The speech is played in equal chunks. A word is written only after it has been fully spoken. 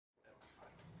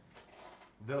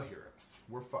They'll hear us.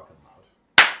 We're fucking loud.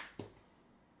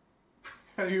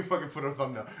 How do you fucking put a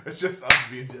thumbnail? It's just us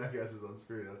being jackasses on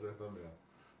screen. That's our thumbnail.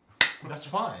 That's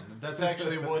fine. That's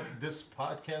actually what this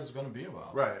podcast is going to be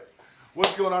about. Right.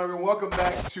 What's going on, everyone? Welcome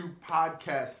back to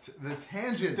podcast The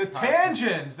Tangents. The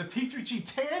Tangents. The T3G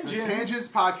Tangents. The Tangents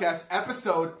podcast,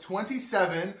 episode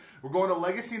 27. We're going to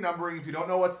legacy numbering. If you don't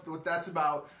know what that's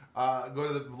about, go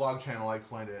to the vlog channel. I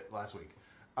explained it last week.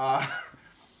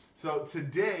 So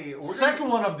today, we're second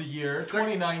one of the year,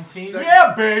 2019.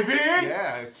 Yeah, baby.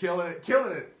 Yeah, killing it.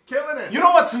 You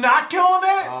know what's not killing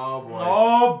it? Oh boy.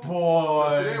 Oh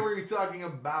boy. So today we're going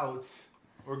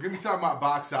to be talking about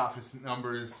box office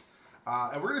numbers.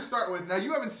 And we're going to start with, now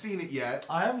you haven't seen it yet.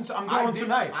 I'm going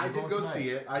tonight. I did go see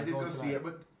it.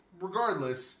 But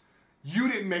regardless, you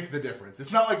didn't make the difference.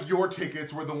 It's not like your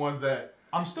tickets were the ones that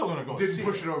I'm still going to go see didn't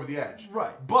push it over the edge.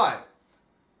 Right. But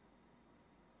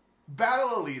Battle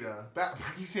Alita, I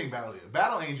keep saying Battle Alita.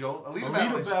 Battle Angel,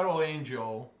 Alita Battle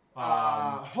Angel.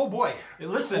 Oh boy!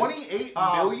 Listen, 28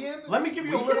 million. Let me give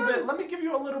you a little bit. Let me give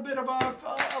you a little bit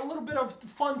of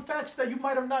fun facts that you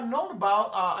might have not known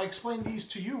about. I explained these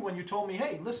to you when you told me,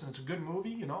 "Hey, listen, it's a good movie,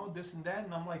 you know, this and that,"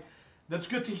 and I'm like, "That's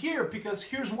good to hear because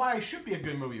here's why it should be a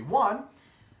good movie." One,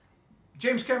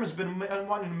 James Cameron's been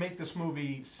wanting to make this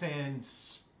movie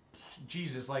since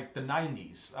like the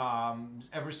 90s.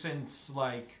 Ever since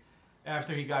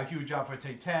after he got huge out for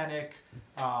Titanic.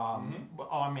 I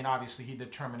mean, obviously he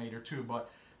did Terminator 2, but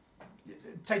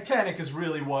Titanic is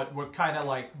really what kind of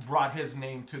brought his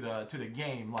name to the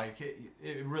game. Like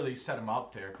it really set him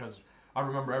out there because I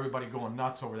remember everybody going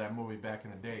nuts over that movie back in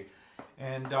the day.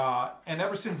 And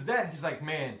ever since then, he's like,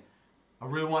 man, I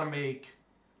really want to make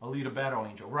Alita Battle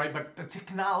Angel, right? But the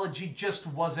technology just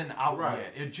wasn't out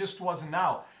yet. It just wasn't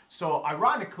out. So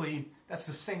ironically, that's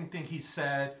the same thing he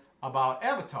said about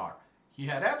Avatar. He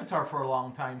had Avatar for a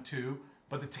long time too,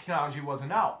 but the technology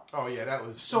wasn't out. Oh yeah, that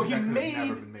was so he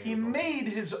made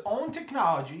his own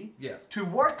technology to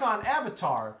work on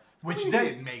Avatar, which he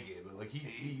didn't make it, but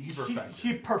he perfected.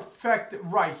 He perfected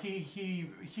He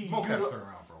mocap's been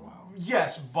around for a while.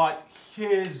 Yes, but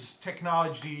his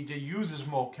technology that uses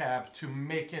mocap to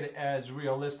make it as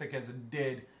realistic as it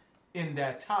did in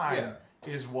that time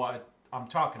is what I'm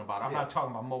talking about. I'm not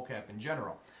talking about mocap in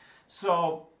general.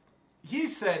 So he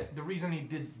said the reason he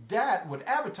did that with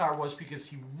Avatar was because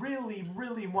he really,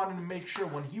 really wanted to make sure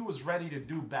when he was ready to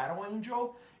do Battle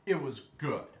Angel, it was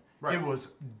good. Right. It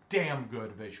was damn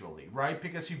good visually, right?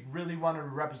 Because he really wanted to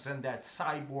represent that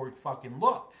cyborg fucking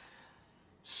look.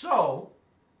 So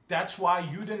that's why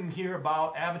you didn't hear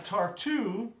about Avatar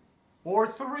 2 or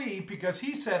 3, because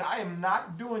he said, I am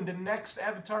not doing the next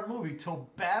Avatar movie till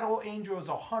Battle Angel is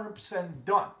 100%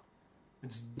 done.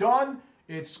 It's done.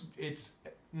 It's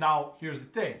now, here's the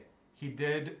thing. He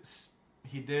did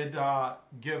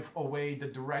give away the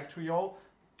directorial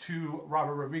to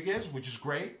Robert Rodriguez, which is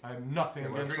great. I have nothing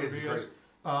against Rodriguez.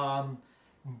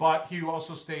 But he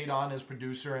also stayed on as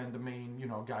producer and the main,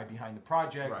 guy behind the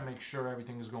project, to make sure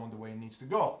everything is going the way it needs to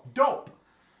go. Dope.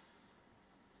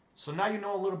 So now you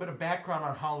know a little bit of background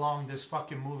on how long this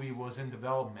fucking movie was in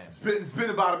development. It's been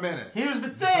about a minute. Here's the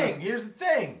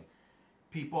thing.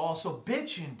 People also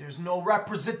bitching. There's no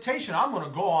representation. I'm going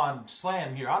to go on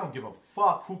slam here. I don't give a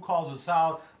fuck who calls us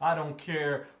out. I don't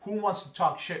care who wants to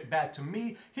talk shit back to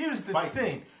me. Here's the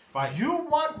thing. You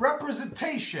want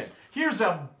representation. Here's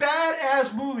a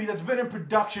badass movie that's been in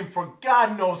production for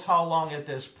God knows how long at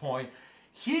this point.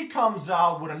 He comes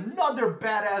out with another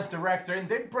badass director and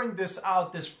they bring this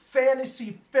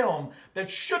fantasy film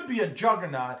that should be a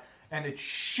juggernaut, and it's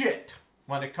shit.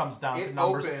 When it comes down to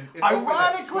numbers.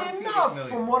 Ironically enough,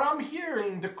 from what I'm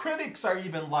hearing, the critics are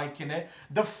even liking it.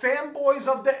 The fanboys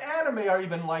of the anime are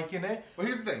even liking it. Well,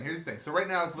 here's the thing. So right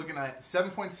now it's looking at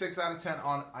 7.6 out of 10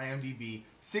 on IMDb,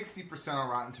 60% on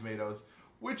Rotten Tomatoes,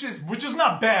 which is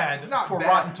not bad for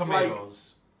Rotten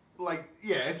Tomatoes.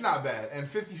 It's not bad. And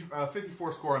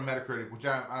 54 score on Metacritic, which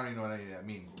I don't even know what any of that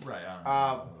means. Right.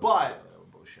 But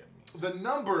the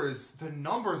numbers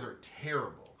are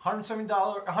terrible.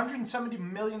 $170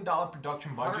 million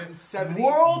production budget.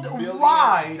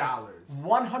 Worldwide.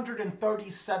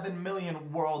 $137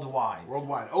 million worldwide.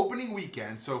 Worldwide. Opening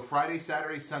weekend, so Friday,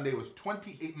 Saturday, Sunday was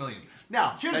 $28 million.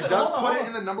 Now, that does put it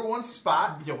in the #1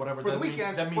 spot for the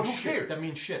weekend, but who cares? That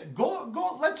means shit.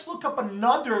 Go. Let's look up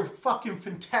another fucking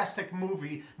fantastic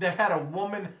movie that had a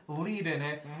woman lead in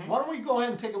it. Why don't we go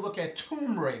ahead and take a look at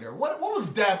Tomb Raider? What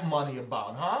was that money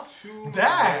about, huh? Tomb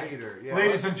Raider. Yeah,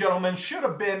 ladies and gentlemen, should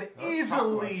have been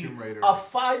easily a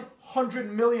 $500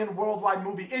 million worldwide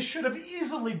movie. It should have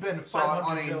easily been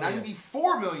 $500 million. On a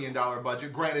 $94 million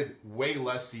budget, granted, way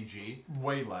less CG.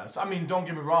 Way less. I mean, don't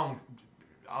get me wrong.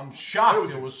 I'm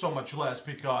shocked it was so much less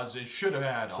because it should have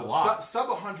had a lot. Sub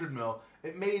 100 mil.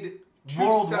 It made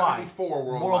Worldwide. 274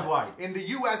 worldwide. In the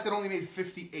U.S., it only made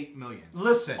 58 million.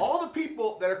 Listen. All the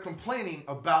people that are complaining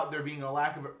about there being a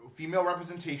lack of female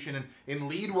representation in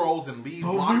lead roles and lead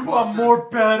blockbusters. We want more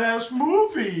badass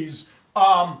movies.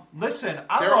 Listen,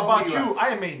 I don't know about you. I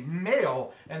am a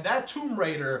male, and that Tomb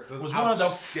Raider was one of the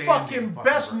fucking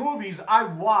best movies I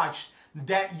watched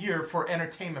that year for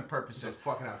entertainment purposes. It was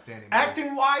fucking outstanding.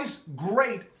 Acting-wise,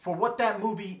 great for what that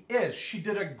movie is. She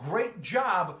did a great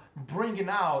job bringing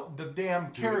out the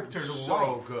damn character to life.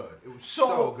 So good. It was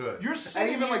so good. You're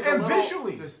saying, and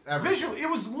visually, it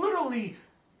was literally,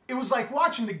 it was like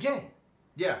watching the game.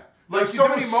 Yeah. Like so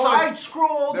many moments. Side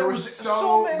scroll. There was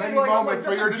so many moments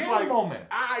where you're just like,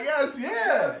 yes,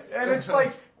 yes. And it's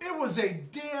like, it was a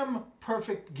damn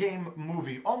perfect game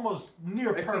movie, almost near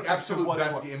perfect. It's the absolute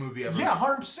best game movie ever. Yeah,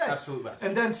 100%. Absolute best.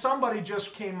 And then somebody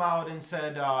just came out and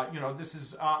said, this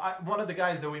is one of the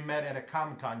guys that we met at a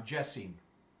Comic-Con, Jesse.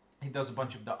 He does a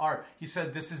bunch of the art. He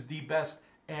said this is the best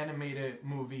animated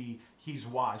movie he's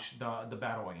watched, the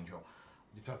Battle Angel.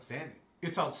 It's outstanding.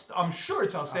 I'm sure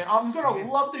it's outstanding. I'm going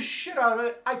to love the shit out of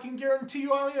it. I can guarantee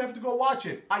you I don't even have to go watch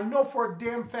it. I know for a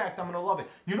damn fact I'm going to love it.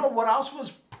 You know what else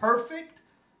was perfect?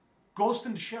 Ghost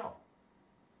in the Shell.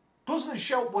 Ghost in the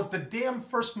Shell was the damn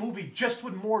first movie just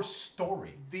with more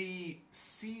story. The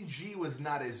CG was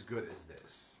not as good as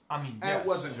this. I mean, and it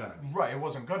wasn't going to be. Right, it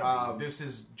wasn't going to be. This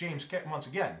is once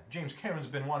again, James Cameron's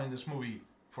been wanting this movie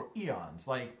for eons.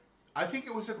 Like, I think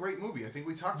it was a great movie. I think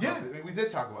we talked about it. I mean, we did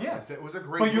talk about this. It was a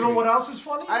great movie. But you know what else is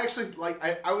funny? I actually,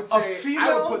 I would say,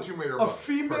 I would put Tomb Raider above. A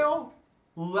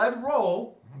female-led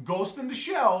role, Ghost in the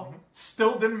Shell,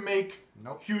 still didn't make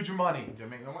huge money.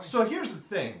 Didn't make no money. So here's the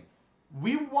thing.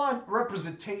 We want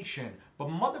representation, but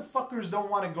motherfuckers don't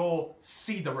want to go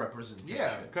see the representation.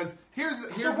 Yeah, because here's the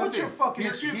thing. So what's your fucking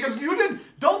excuse? Because you didn't,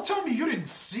 don't tell me you didn't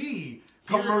see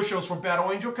commercials for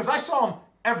Battle Angel, because I saw them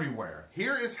everywhere.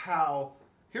 Here's how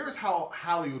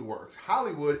Hollywood works.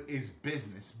 Hollywood is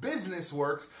business. Business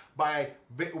works by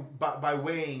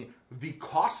weighing the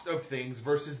cost of things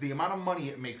versus the amount of money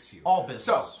it makes you. All business.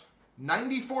 So,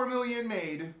 94 million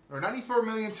made, or 94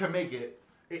 million to make it.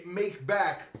 It make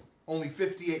back only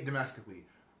 58 domestically.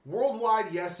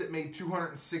 Worldwide, yes, it made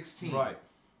 216. Right.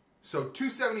 So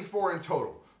 274 in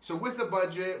total. So with the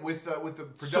budget, with the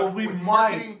production, so with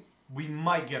marketing, we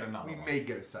might get another one. We may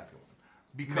get a second one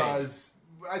because.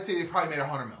 I'd say they probably made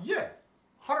 100 mil. Yeah.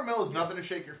 100 mil is nothing to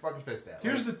shake your fucking fist at.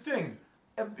 Here's the thing.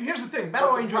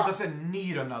 Battle Angel doesn't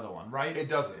need another one, right? It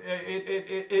doesn't.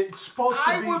 It's supposed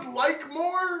to be... I would like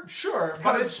more. Sure,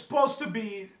 but it's supposed to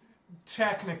be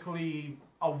technically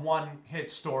a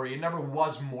one-hit story. It never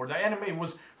was more. The anime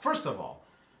was... First of all...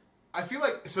 I feel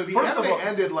like... So the anime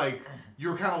ended like... You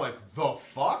were kind of like, the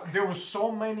fuck? There was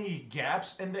so many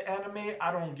gaps in the anime,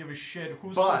 I don't give a shit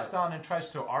who sits down and tries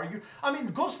to argue. I mean,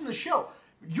 Ghost in the Shell...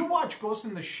 You watch Ghost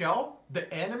in the Shell,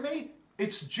 the anime,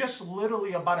 it's just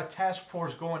literally about a task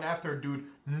force going after a dude.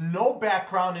 No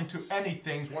background into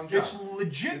anything. It's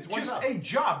legit just a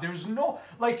job. There's no...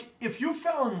 Like, if you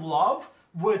fell in love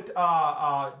with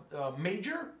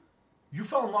Major, you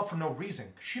fell in love for no reason.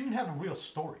 She didn't have a real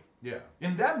story. Yeah.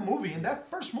 In that movie, in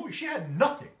that first movie, she had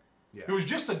nothing. Yeah. It was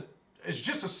just a... It's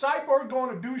just a cyborg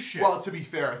going to do shit. Well, to be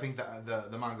fair, I think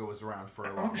the manga was around for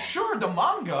a long time. Sure, the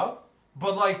manga,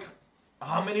 but like...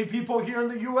 How many people here in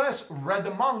the U.S. read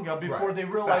the manga before they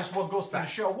realized what Ghost in the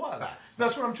Shell was?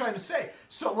 That's what I'm trying to say.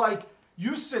 So, like,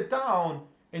 you sit down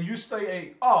and you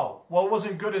say, oh, well, it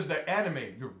wasn't good as the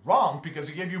anime. You're wrong, because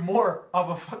it gave you more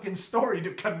of a fucking story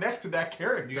to connect to that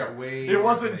character. You got way it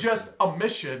wasn't just a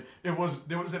mission. There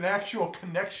was an actual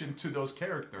connection to those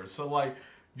characters. So, like,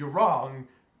 you're wrong.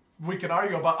 We can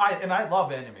argue about... I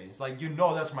love animes. Like, you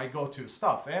know that's my go-to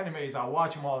stuff. Animes, I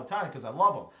watch them all the time because I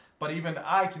love them. But even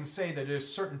I can say that there's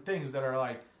certain things that are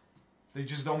like, they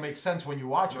just don't make sense when you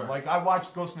watch them. Like, I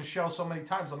watched Ghost in the Shell so many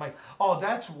times. I'm like, oh,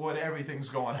 that's what everything's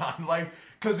going on. Like,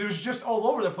 because it was just all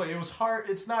over the place. It was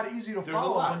hard. It's not easy to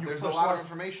follow when you first watch. There's a lot of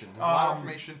information. There's a lot of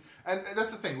information. And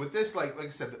that's the thing. With this, like I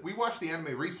said, we watched the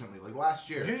anime recently, like last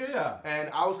year. Yeah.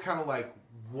 And I was kind of like,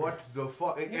 what the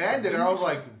fuck? It ended, and I was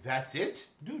like, that's it?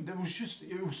 Dude,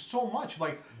 it was so much.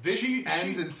 Like, this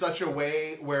ends in such a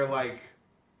way where, like,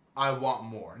 I want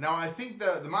more. Now, I think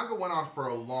the manga went on for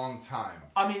a long time.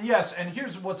 I mean, yes, and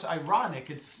here's what's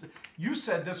ironic. You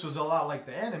said this was a lot like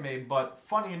the anime, but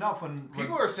funny enough, when...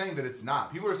 People are saying that it's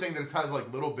not. People are saying that it has,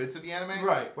 like, little bits of the anime.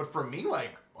 Right. But for me,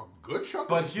 like, a good chunk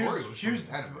of the story was from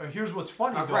the anime. Here's what's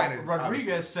funny, though. Granted,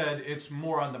 Rodriguez said it's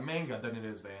more on the manga than it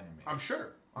is the anime. I'm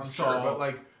sure. But,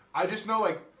 like, I just know,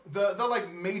 like, The like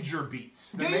major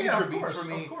beats. The Yeah, major of beats course, for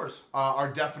me of course.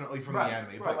 Are definitely from Right, the anime.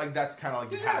 right. But like that's kind of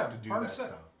like you have to do 100%, that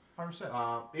stuff.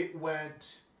 100%. It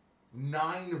went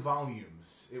 9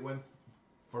 volumes. It went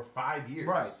for 5 years.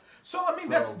 Right. So I mean,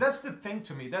 So- that's the thing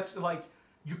to me. That's like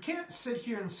you can't sit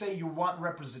here and say you want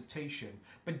representation,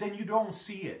 but then you don't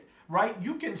see it, right?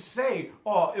 You can say,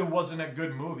 "Oh, it wasn't a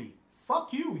good movie."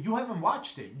 Fuck you. You haven't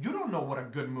watched it. You don't know what a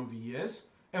good movie is.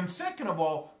 And second of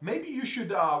all, maybe you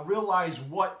should realize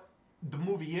what the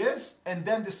movie is and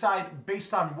then decide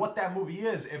based on what that movie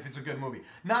is if it's a good movie.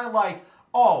 Not like,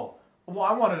 oh, well,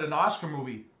 I wanted an Oscar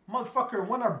movie. Motherfucker,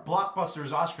 when are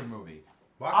blockbusters Oscar movie?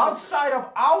 Outside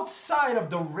of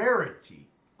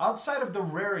the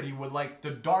rarity with like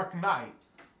The Dark Knight,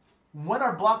 when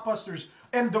are blockbusters?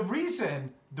 And the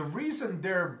reason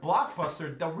they're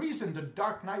blockbuster, the reason The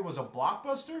Dark Knight was a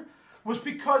blockbuster was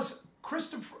because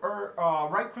Christopher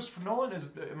Nolan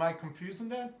am I confusing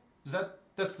that?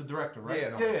 That's the director,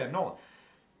 right? Yeah, Nolan.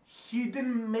 He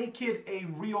didn't make it a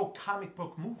real comic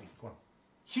book movie. Go on.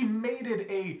 He made it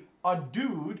a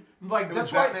dude like It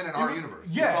that's was Batman why in our universe.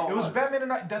 That's Yeah, all it it was was. Batman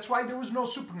and that's why there was no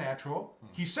supernatural.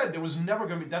 He said there was never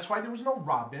gonna be. That's why there was no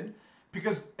Robin.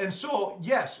 So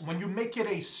yes, when you make it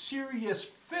a serious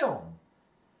film,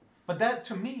 but that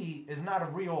to me is not a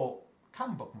real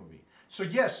comic book movie. So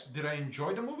yes, did I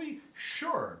enjoy the movie?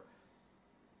 Sure,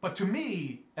 but to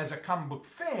me, as a comic book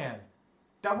fan,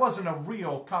 that wasn't a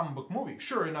real comic book movie.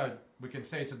 Sure, we can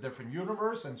say it's a different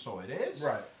universe, and so it is.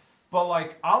 Right. But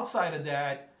like outside of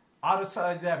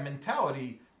that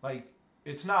mentality, like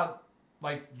it's not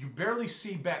like you barely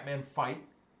see Batman fight.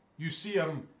 You see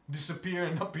him disappear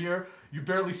and appear. You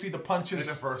barely see the punches In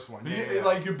the first one,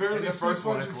 Like you barely In the see first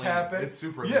one, punches it's lean. happen. It's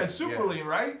super Yeah, lean, it's super yeah. lean,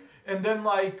 right? And then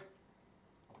like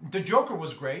the Joker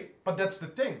was great, but that's the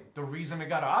thing. The reason it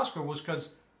got an Oscar was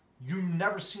because you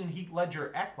never seen Heath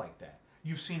Ledger act like that.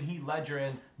 You've seen Heath Ledger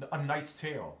in A Knight's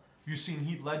Tale. You've seen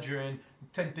Heath Ledger in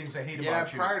 10 Things I Hate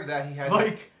About You. Yeah, prior to that, he had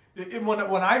Like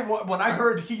when I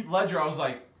heard Heath Ledger, I was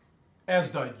like,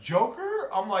 as the Joker,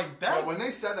 I'm like that. When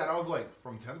they said that, I was like,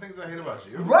 from 10 Things I Hate About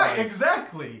You. Right, Like,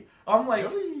 exactly. I'm like,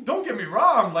 Really? don't get me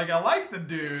wrong, like I like the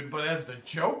dude, but as the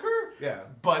Joker, Yeah.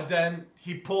 But then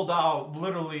he pulled out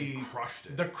literally Crushed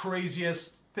it. the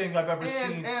craziest thing I've ever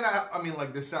seen. And I mean,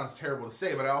 like, this sounds terrible to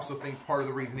say, but I also think part of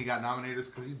the reason he got nominated is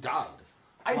because he died.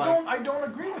 I don't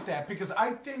agree with that because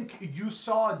I think you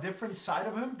saw a different side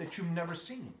of him that you've never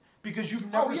seen. Because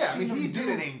you've never seen I mean, he him did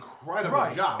do an incredible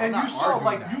Right. job. I'm And not you saw, arguing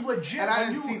like, that. you legit- And I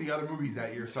when didn't you- see the other movies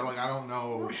that year, so like I don't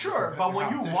know. Well, sure, the but when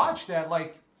you competition. watch that,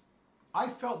 like, I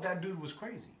felt that dude was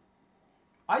crazy.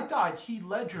 I thought Heath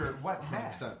Ledger went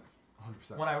mad 100%,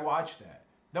 100%. when I watched that.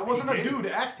 That wasn't a did. dude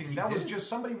acting. He That was did. just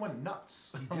somebody went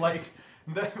nuts. Like,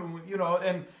 that,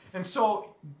 and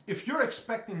so if you're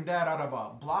expecting that out of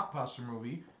a blockbuster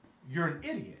movie, you're an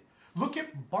idiot. Look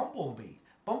at Bumblebee.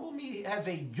 Bumblebee has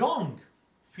a young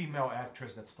female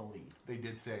actress that's the lead. They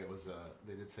did say it was a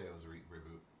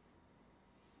reboot.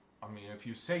 I mean, if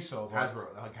you say so.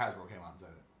 Hasbro came out and said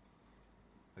it.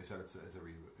 They said it's a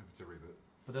reboot. It's a reboot.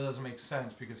 But that doesn't make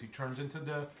sense because he turns into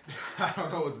the... I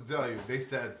don't know what to tell you. They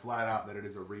said flat out that it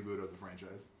is a reboot of the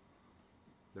franchise.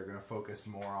 They're going to focus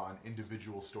more on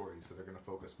individual stories, so they're going to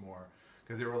focus more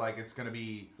because they were like it's going to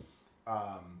be.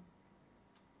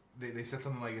 They said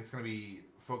something like it's going to be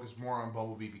focused more on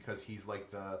Bumblebee because he's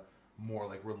like the more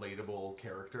like relatable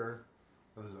character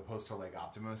as opposed to like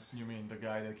Optimus. You mean the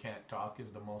guy that can't talk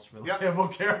is the most Yep.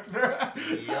 relatable character?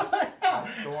 Yep,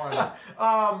 that's the one.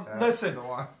 That's Listen, the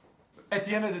one. at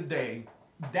the end of the day,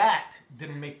 that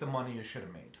didn't make the money it should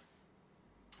have made.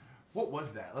 What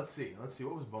was that? Let's see. What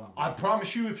was Bumblebee? I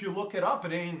promise you, if you look it up,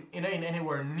 it ain't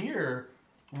anywhere near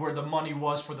where the money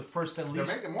was for the first at They're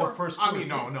least making more. the first. I two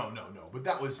mean, or no. three. But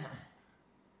that was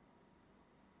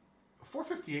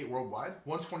 458 worldwide,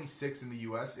 126 in the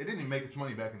U.S. It didn't even make its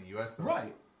money back in the U.S. though.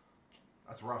 Right.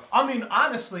 That's rough. I mean,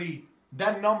 honestly,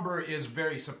 that number is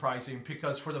very surprising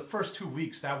because for the first 2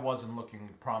 weeks, that wasn't looking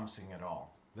promising at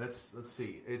all. Let's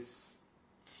see.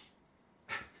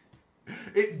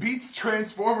 It beats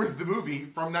Transformers the movie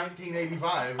from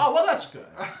 1985. Oh well, that's good.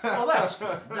 Well, that's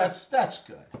good. That's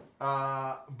good.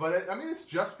 But I mean, it's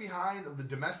just behind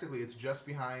domestically. It's just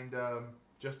behind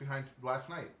Last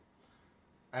Night,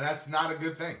 and that's not a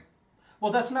good thing.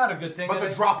 Well, that's not a good thing. But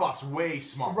and the drop off's way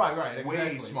smaller. Right, Way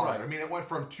exactly, smaller. right. I mean, it went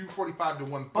from 245 to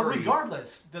 130. But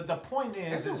regardless, the point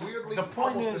is, It's weirdly the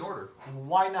point almost is, in order.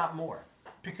 why not more?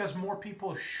 Because more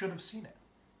people should have seen it.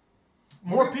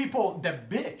 More people that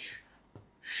bitch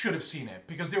should have seen it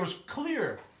because there was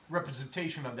clear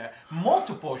representation of that.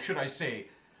 Multiple, should I say?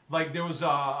 Like there was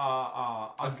I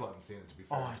still haven't seen it, to be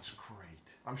fair. Oh, it's great.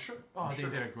 I'm sure. Oh, I'm they sure.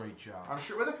 did a great job. I'm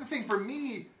sure. But that's the thing. For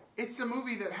me, it's a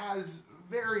movie that has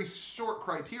very short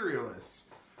criteria lists.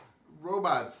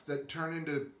 Robots that turn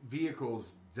into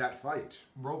vehicles that fight.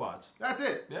 Robots. That's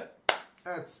it. Yeah.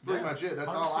 That's pretty much it.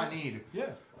 That's 100%. All I need. Yeah.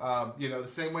 You know, the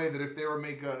same way that if they were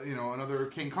make another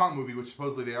King Kong movie, which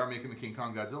supposedly they are making the King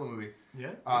Kong Godzilla movie.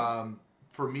 Yeah.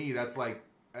 For me, that's like,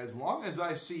 as long as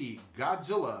I see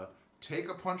Godzilla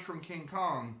take a punch from King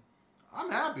Kong, I'm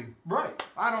happy. Right.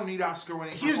 I don't need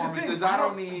Oscar-winning Here's performances. the thing. I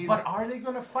don't need. But are they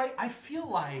going to fight? I feel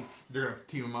like They're going to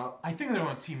team them up. I think they're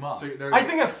going to team up. So I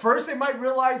think at first they might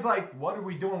realize, like, what are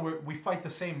we doing? We fight the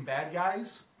same bad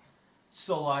guys.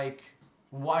 So, like,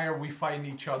 why are we fighting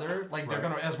each other? Like, they're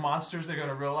going to, as monsters, they're going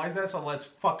to realize that. So let's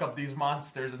fuck up these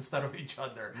monsters instead of each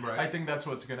other. Right. I think that's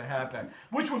what's going to happen.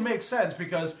 Which would make sense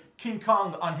because King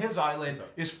Kong on his island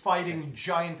is fighting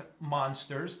giant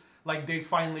monsters. Like, they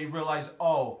finally realize,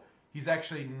 oh, he's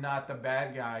actually not the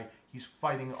bad guy. He's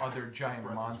fighting other giant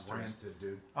monsters. Rancid,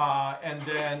 dude. And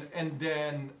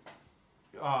then,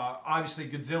 obviously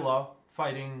Godzilla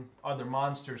fighting other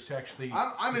monsters to actually.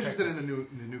 I'm interested in the new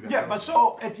Godzilla. Yeah, but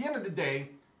so at the end of the day,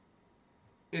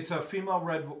 it's a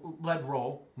female-led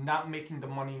role, not making the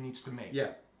money it needs to make.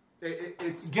 Yeah,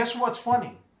 it's. Guess what's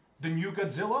funny? The new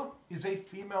Godzilla is a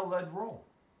female-led role.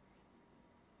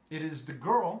 It is the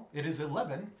girl. It is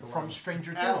 11 from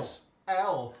Stranger Things.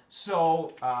 L.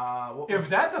 So, if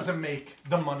that doesn't make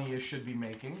the money it should be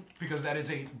making, because that is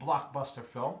a blockbuster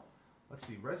film. Let's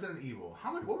see, Resident Evil.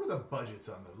 What were the budgets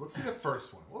on those? Let's see the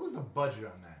first one. What was the budget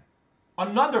on that?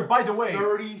 Another, by the way,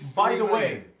 33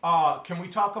 million. Can we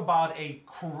talk about a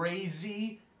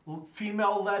crazy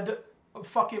female-led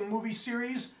fucking movie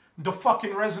series? The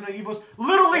fucking Resident Evils.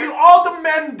 Literally, all the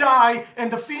men die,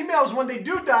 and the females, when they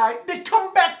do die, they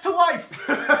come back to life.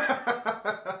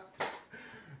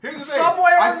 Here's the thing.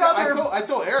 Somewhere or another, I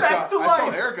told Erica. back to I told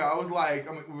life. Erica. I was like,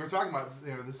 I mean, we were talking about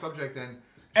the subject,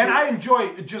 and I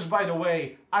enjoy, just by the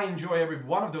way, I enjoy every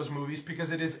one of those movies because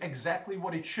it is exactly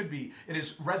what it should be. It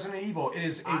is Resident Evil. It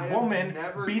is a woman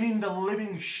beating the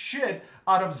living shit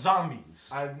out of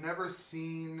zombies. I've never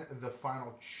seen the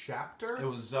final chapter. It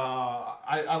was,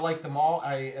 I liked them all.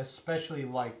 I especially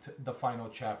liked the final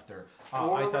chapter.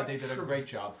 I thought they did a great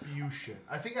job. Retribution.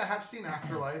 I think I have seen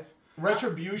Afterlife.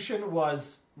 Retribution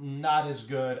was not as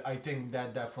good. I think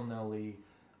that definitely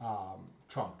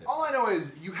trumped it. All I know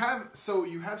is you have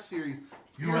series.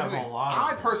 You have a lot of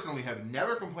I them. personally have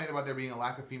never complained about there being a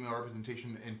lack of female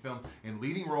representation in film, in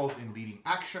leading roles, in leading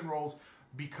action roles,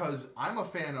 because I'm a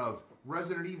fan of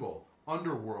Resident Evil,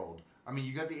 Underworld. I mean,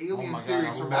 you got the Alien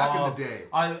series from back in the day.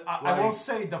 I will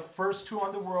say the first two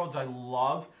Underworlds I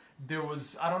love. There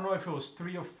was, I don't know if it was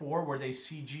 3 or 4 where they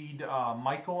CG'd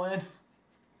Michael in.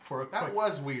 That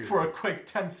was weird. For a quick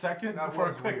 10 second. That for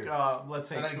was a quick, weird. Let's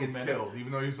say and then 2 gets minutes. killed,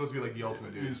 even though he was supposed to be like the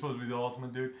ultimate dude. He was supposed to be the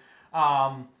ultimate dude.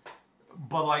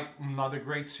 But like another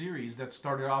great series that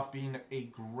started off being a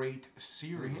great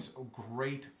series, a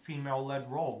great female-led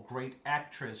role, great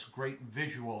actress, great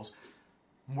visuals.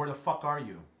 Where the fuck are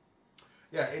you?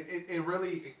 Yeah, it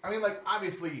really. I mean, like,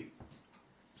 obviously,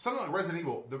 something like Resident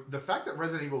Evil. The fact that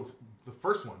Resident Evil's the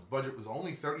first one's budget was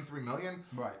only $33 million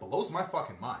blows my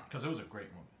fucking mind. Because it was a great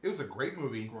movie. It was a great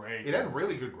movie. Great. It had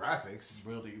really good graphics.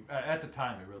 Really, at the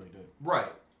time, it really did.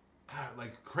 Right.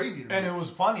 Like crazy. And it was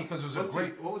funny because it was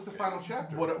What was the final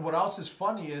chapter? What else is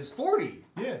funny is 40.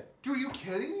 Yeah. Dude, are you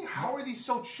kidding me? How are these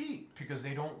so cheap? Because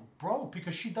they don't,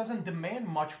 because she doesn't demand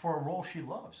much for a role she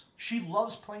loves. She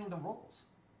loves playing the roles.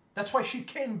 That's why she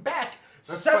came back.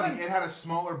 That's funny. It had a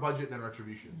smaller budget than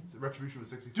Retribution. Retribution was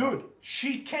 62. Dude,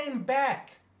 she came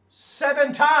back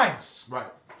 7 times. Right.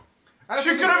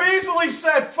 She could have easily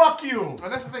said, fuck you.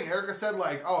 And that's the thing. Erica said,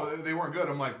 like, oh, they weren't good.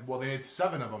 I'm like, well, they made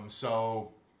 7 of them,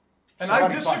 so... And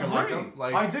I disagree.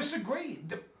 I disagree.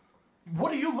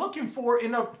 What are you looking for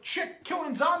in a chick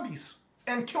killing zombies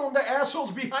and killing the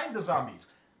assholes behind the zombies?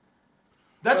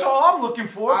 That's all I'm looking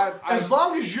for. As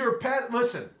long as you're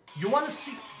listen, you want to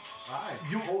see. I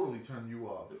totally turn you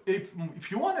off.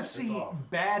 If you want to see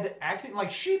bad acting,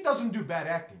 like she doesn't do bad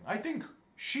acting. I think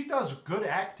she does good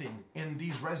acting in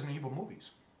these Resident Evil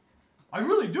movies. I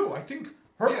really do. I think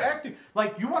her acting,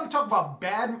 like you want to talk about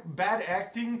bad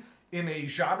acting in a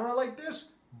genre like this,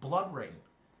 Blood Rain.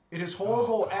 It is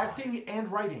horrible acting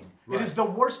and writing. Right. It is the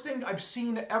worst thing I've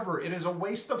seen ever. It is a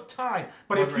waste of time.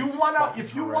 But if you want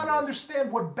to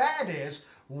understand what bad is,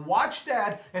 watch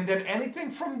that, and then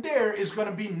anything from there is going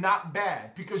to be not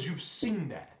bad because you've seen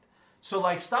that. So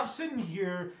like, stop sitting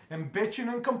here and bitching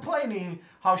and complaining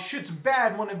how shit's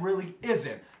bad when it really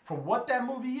isn't. For what that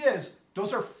movie is,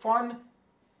 those are fun,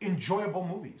 enjoyable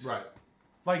movies. Right.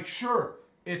 Like, sure,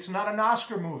 it's not an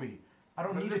Oscar movie. I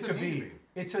don't need it to be.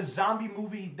 it's a zombie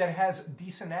movie that has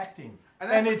decent acting. And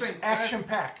And, that's the it's thing.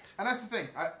 action-packed. And that's the thing.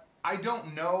 I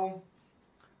don't know.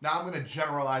 Now I'm going to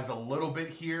generalize a little bit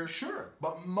here. Sure.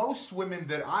 But most women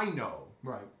that I know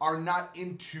Right. are not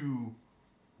into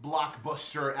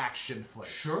blockbuster action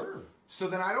flicks. Sure. So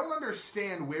then I don't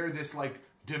understand where this like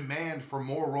demand for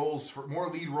more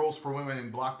lead roles for women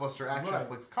in blockbuster action Right.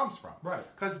 flicks comes from. Right.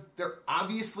 Because they're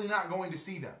obviously not going to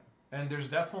see them. And there's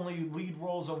definitely lead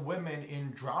roles of women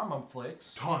in drama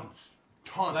flicks. Tons.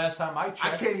 Last time I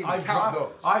checked, I can't even count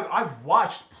those. I've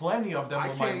watched plenty of them I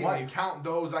with can't my even wife. count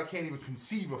those. I can't even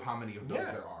conceive of how many of those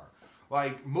Yeah. there are.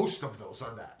 Like, most of those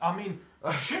are that. I mean,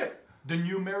 shit. The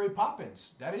new Mary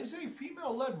Poppins. That is a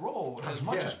female-led role. As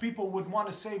much Yeah. as people would want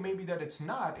to say maybe that it's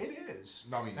not, it is.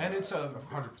 I mean, and it's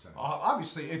 100%.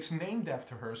 Obviously, it's named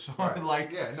after her. So, Right.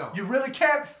 like, Yeah, no. you really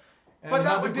can't. But that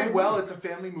another one did great well. movie. It's a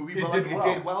family movie. It But did like,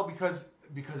 well. it did well because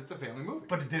it's a family movie.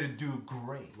 But it didn't do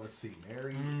great. Let's see,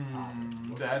 Mary Poppins.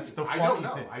 Let's That's see. the funny I don't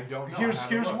know. thing. I don't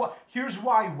know. Here's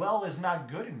why well is not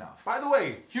good enough. By the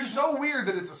way, so weird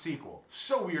that it's a sequel.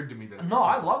 So weird to me that it's No, a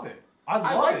I sequel. love it.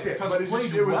 I liked it, because but it it just-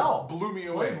 played it was- well. blew me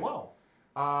away. Played well.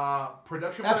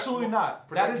 Production. Absolutely not.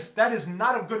 That is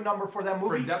not a good number for that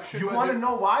movie. Production You want to budget-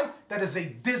 know why? That is a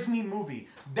Disney movie.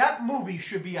 That movie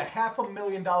should be a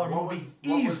 $500,000 movie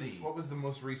easy. What was the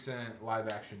most recent live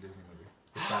action Disney movie?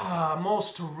 Besides-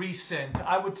 Most recent,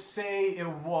 I would say it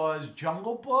was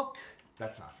Jungle Book.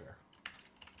 That's not fair.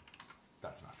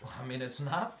 That's not fair. I mean, it's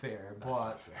not fair, That's but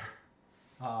not fair.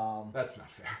 That's not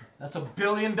fair. that's $1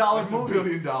 billion movie. That's $1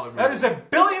 billion movie. That is $1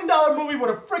 billion movie with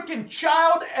a freaking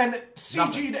child and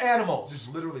CG'd animals. There's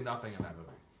literally nothing in that movie.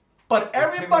 But It's him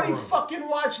in everybody the room. fucking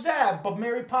watched that. But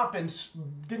Mary Poppins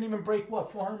didn't even break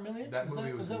what, 400 million? That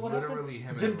movie was what literally happened? him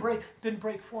in Didn't the break room. didn't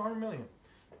break 400 million.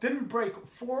 Didn't break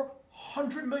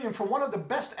 400 million for one of the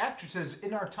best actresses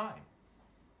in our time.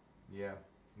 Yeah.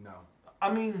 No.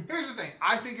 I mean, Here's the thing.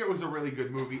 I think it was a really good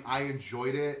movie. I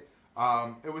enjoyed it.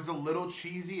 It was a little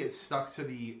cheesy. It stuck to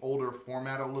the older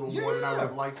format a little more than I would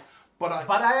have liked. But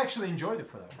I actually enjoyed it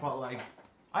for that. But like,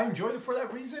 I enjoyed it for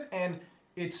that reason, and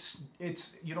it's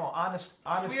you know honestly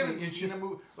we haven't it's seen just a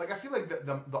movie. Like, I feel like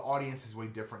the audience is way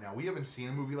different now. We haven't seen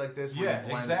a movie like this. Where yeah you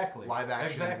blend exactly live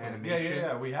action and yeah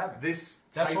animation. we haven't. This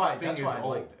That's type why of thing that's is why I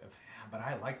old. liked it. Yeah, but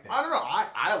I liked that. I don't know.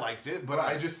 I liked it, but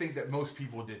I Right. just think that most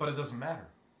people didn't. But it doesn't matter.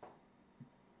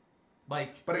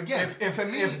 Like, But again, if to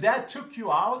me- if that took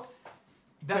you out,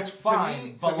 that's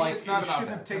fine. But like, it's not it about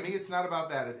shouldn't that. take. To me, it's not about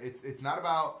that. It's not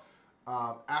about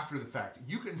after the fact.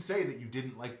 You can say that you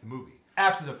didn't like the movie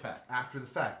After the fact. after the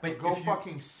fact, but But go if you-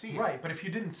 fucking see it. Right, but if you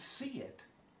didn't see it,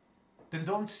 then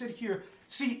don't sit here.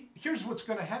 See, here's what's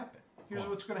going to happen. Here's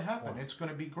what's going to happen. It's going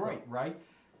to be great, right?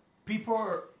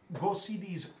 People go see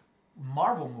these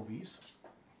Marvel movies,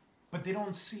 but they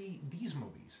don't see these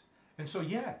movies. And so,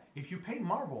 yeah, if you pay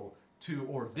Marvel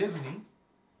or Disney,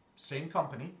 same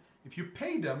company, if you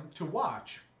pay them to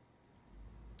watch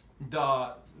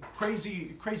the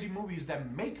crazy movies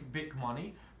that make big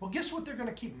money, well, guess what they're going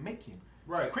to keep making?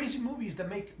 Right. Crazy movies that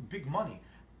make big money.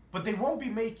 But they won't be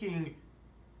making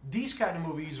these kind of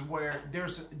movies where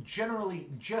there's generally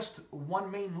just one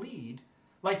main lead.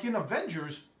 Like in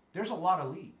Avengers, there's a lot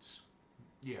of leads.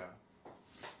 Yeah.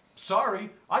 Sorry,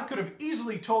 I could have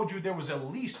easily told you there was at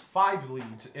least 5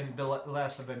 leads in the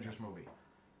last Avengers movie.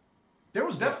 There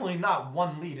was definitely not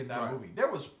one lead in that Right. movie. There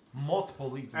was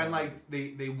multiple leads. In And that like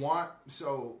they want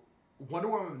so Wonder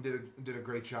Woman did a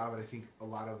great job, and I think a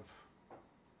lot of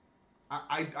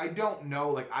I don't know,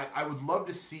 like I would love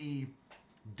to see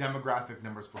demographic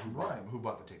numbers for who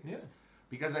bought the tickets. Yeah.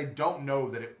 Because I don't know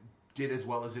that it did as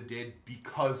well as it did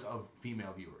because of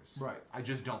female viewers. Right. I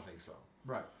just don't think so.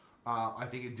 Right. I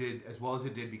think it did as well as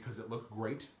it did because it looked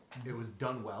great. It was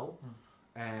done well,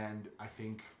 and I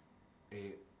think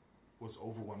it was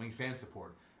overwhelming fan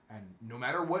support. And no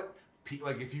matter what,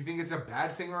 like if you think it's a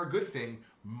bad thing or a good thing,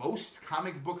 most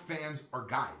comic book fans are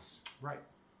guys, Right.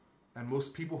 and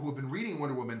most people who have been reading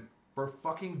Wonder Woman for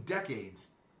fucking decades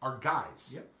are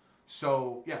guys. Yep.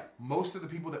 So yeah, most of the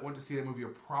people that went to see that movie are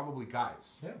probably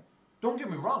guys. Yeah. Don't get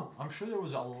me wrong. I'm sure there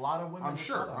was a lot of women. I'm that saw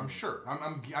sure. that I'm movie. sure.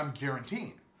 I'm guaranteeing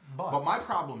it. But- But my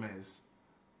problem is,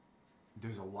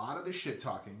 there's a lot of this shit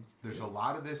talking. There's a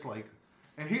lot of this like,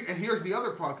 and here's the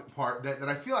other part that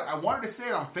I feel like I wanted to say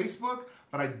it on Facebook,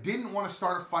 but I didn't want to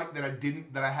start a fight that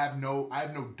I have no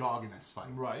dog in this fight.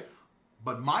 Right.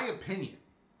 But my opinion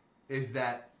is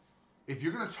that if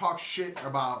you're gonna talk shit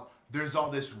about there's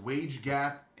all this wage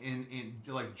gap in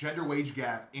like gender wage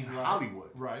gap in Hollywood,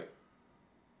 Right.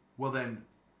 well then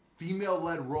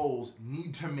female-led roles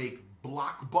need to make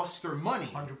blockbuster money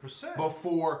 100%.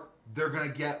 before they're gonna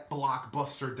get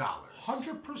blockbuster dollars.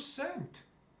 100%.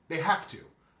 They have to.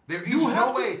 There's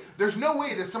no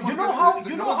way that someone's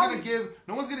no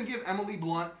one's gonna give Emily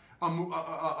Blunt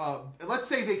let's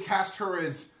say they cast her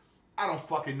as, I don't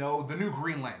fucking know, the new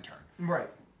Green Lantern. Right.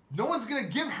 No one's gonna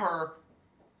give her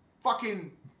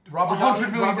fucking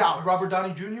 $100 million. $100 million. Robert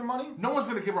Downey Jr. money? No one's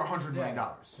gonna give her $100 million.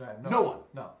 Right. No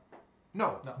one.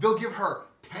 No. They'll give her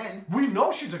 10. We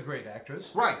know she's a great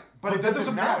actress. Right. But it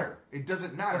doesn't matter. It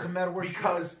doesn't matter. It doesn't matter where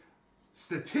because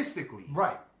statistically,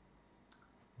 right.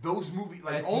 Those movies,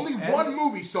 like only one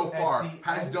movie so far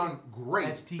has done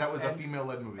great. That was a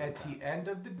female-led movie. At the end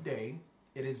of the day,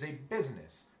 it is a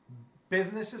business.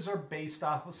 Businesses are based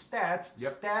off of stats.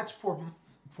 Yep. Stats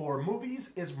for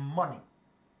movies is money.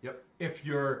 Yep. If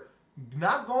you're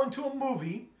not going to a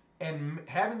movie and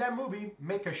having that movie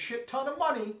make a shit ton of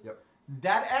money, yep.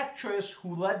 that actress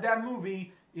who led that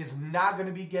movie is not going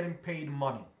to be getting paid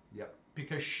money. Yep.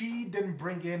 Because she didn't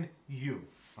bring in you.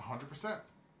 100%.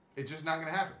 It's just not going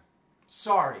to happen.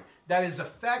 Sorry. That is a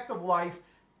fact of life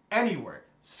anywhere.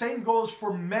 Same goes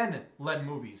for men-led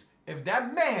movies. If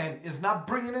that man is not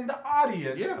bringing in the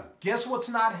audience, guess what's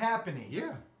not happening?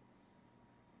 Yeah.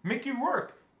 Mickey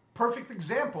Rourke, perfect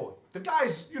example. The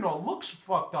guy's, looks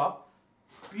fucked up.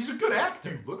 He's a good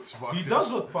actor. He looks fucked up. He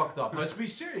does look fucked up. Let's be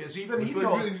serious. Even he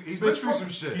knows. He's been through some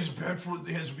shit. He's been through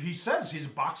he says his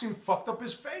boxing fucked up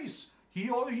his face. He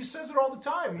says it all the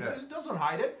time. He doesn't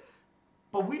hide it.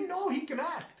 But we know he can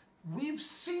act. We've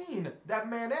seen that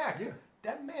man act. Yeah.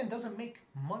 That man doesn't make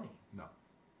money. No.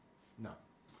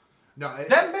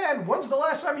 That man, when's the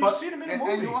last time you've seen him in a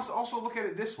movie? And you also look at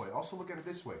it this way.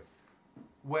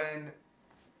 When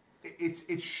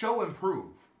it's show and prove.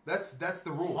 That's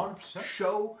the rule. 100%.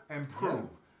 Show and prove.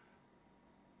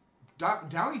 Yeah.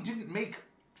 Downey didn't make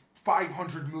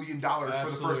 $500 million for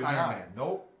the first Iron Man.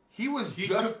 Nope. He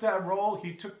took that role.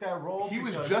 He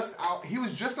was just off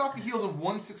the heels of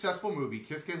one successful movie,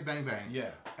 Kiss Kiss Bang Bang. Yeah.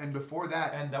 And before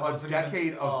that, and that a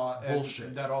decade of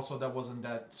bullshit. That wasn't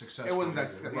that successful. It wasn't that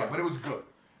successful, but it was good.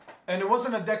 And it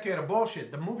wasn't a decade of bullshit.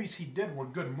 The movies he did were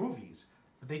good movies,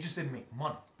 but they just didn't make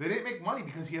money. They didn't make money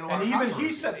because he had a lot of controversy. And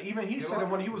controversy. he said it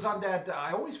when he was on that.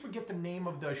 I always forget the name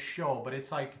of the show, but it's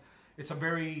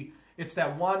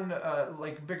that one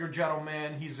like bigger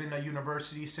gentleman. He's in a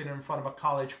university, sitting in front of a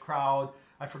college crowd.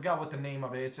 I forgot what the name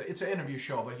of it. It's an interview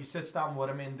show, but he sits down with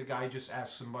him, and the guy just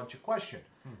asks him a bunch of questions.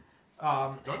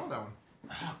 Don't know that one.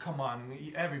 Oh, come on,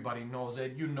 everybody knows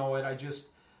it. You know it. I just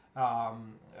college.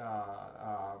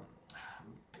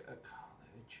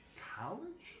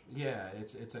 College? Yeah,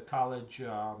 it's a college.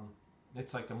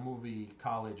 It's like a movie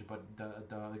college, but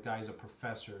the guy's a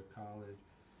professor. College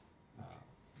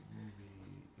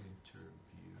movie interview.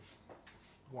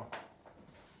 One.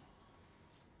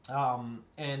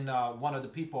 And one of the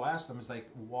people asked him, is like,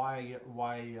 why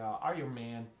Iron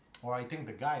Man? Or I think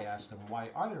the guy asked him, why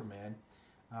Iron Man?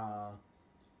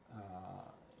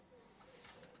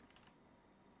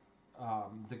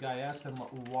 The guy asked him,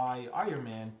 why Iron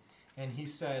Man? And he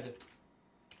said,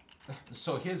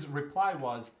 so his reply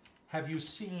was, have you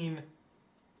seen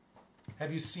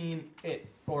It,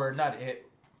 or not It,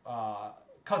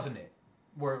 Cousin It,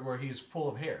 where he's full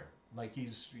of hair, like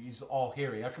he's all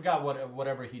hairy. I forgot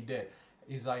whatever he did.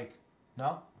 He's like,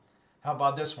 no. How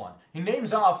about this one? He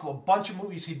names off a bunch of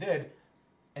movies he did,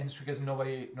 and it's because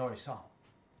nobody saw him.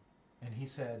 And he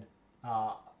said,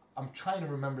 I'm trying to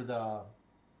remember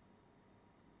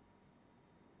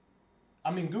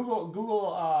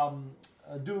Google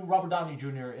do Robert Downey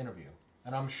Jr. interview,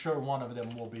 and I'm sure one of them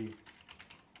will be.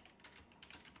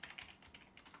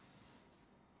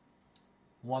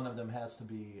 One of them has to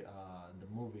be the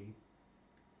movie.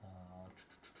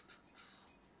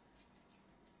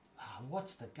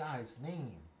 What's the guy's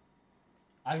name?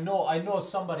 I know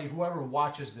somebody. Whoever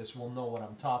watches this will know what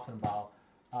I'm talking about.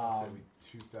 Let's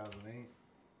say 2008.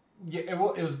 Yeah, it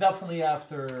was definitely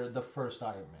after the first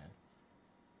Iron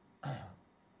Man.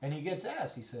 And he gets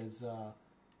asked. He says,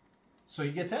 so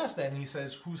he gets asked that, and he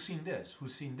says, "Who's seen this?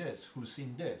 Who's seen this? Who's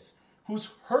seen this?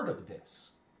 Who's heard of this?"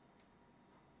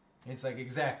 It's like,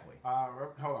 exactly.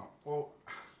 Hold on. Well,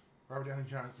 Robert Downey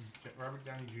Jr.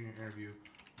 interview.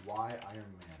 Why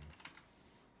Iron Man?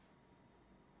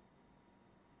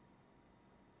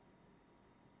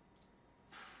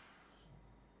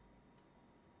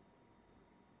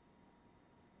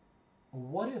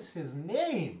 What is his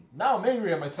name? Now I'm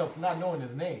angry at myself for not knowing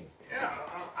his name. Yeah,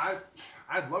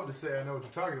 I'd love to say I know what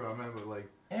you're talking about, man, but like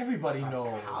everybody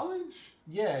knows. College?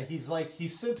 Yeah, he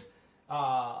sits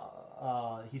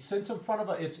in front of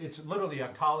a. It's literally a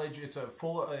college. It's a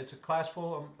class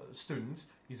full of students.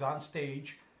 He's on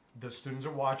stage. the students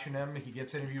are watching him. He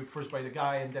gets interviewed first by the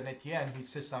guy, and then at the end, he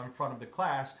sits down in front of the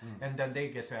class, and then they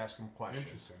get to ask him questions.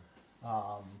 Interesting.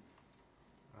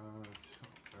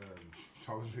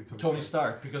 Tony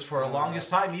Stark, because for the longest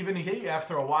time, even he,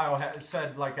 after a while,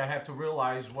 said, like, I have to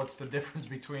realize what's the difference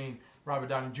between Robert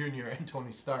Downey Jr. and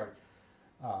Tony Stark.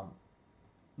 Let's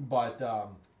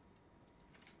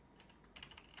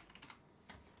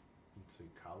see,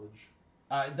 college.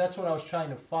 That's what I was trying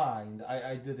to find.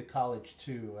 I did the college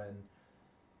too, and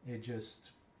it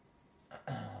just...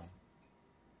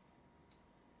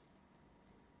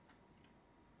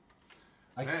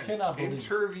 I cannot believe...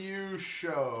 Interview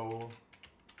show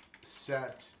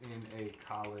set in a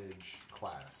college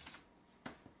class.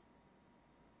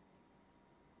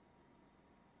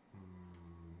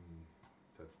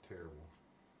 That's terrible.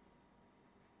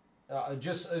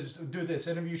 Just do this.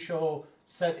 Interview show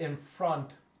set in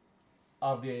front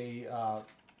of a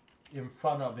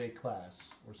class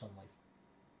or something like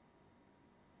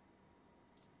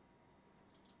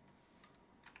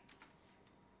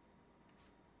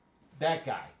that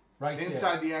guy right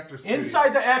inside there. The actor studio.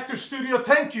 Inside the actor studio.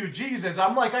 Thank you, Jesus.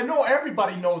 I'm like, I know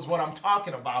everybody knows what I'm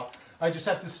talking about. I just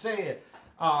have to say it.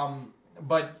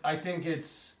 But I think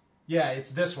it's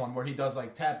this one where he does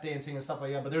like tap dancing and stuff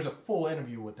like that. But there's a full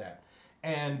interview with that,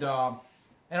 and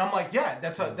I'm like, yeah,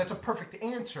 that's a perfect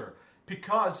answer.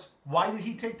 Because why did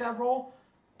he take that role?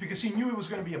 Because he knew it was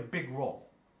going to be a big role.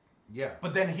 Yeah.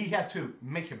 But then he had to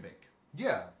make it big.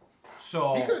 Yeah.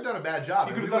 So he could have done a bad job.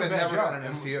 He could have done a bad job. Done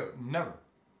an MCU. Never.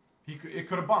 It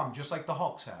could have bombed just like the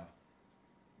Hulks have.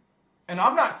 And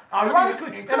I'm not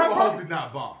ironically. Incredible Hulk did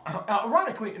not bomb.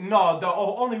 Ironically, no. The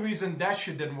only reason that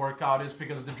shit didn't work out is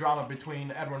because of the drama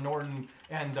between Edward Norton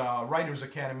and Writers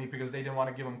Academy, because they didn't want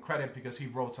to give him credit because he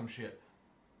wrote some shit.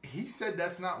 He said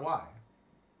that's not why.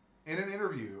 In an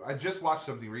interview, I just watched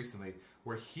something recently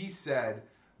where he said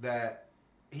that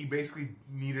he basically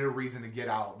needed a reason to get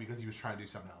out because he was trying to do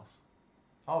something else.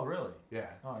 Oh, really?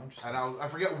 Yeah. Oh, interesting. And I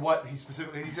forget what he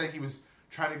specifically... He said he was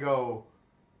trying to go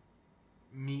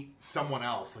meet someone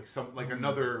else, like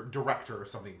another director or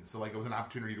something. So like it was an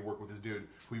opportunity to work with this dude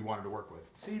who he wanted to work with.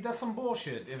 See, that's some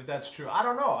bullshit if that's true. I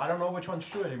don't know. I don't know which one's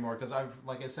true anymore because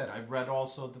like I said, I've read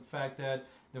also the fact that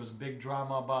there was a big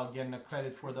drama about getting the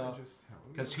credit for the...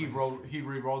 Because he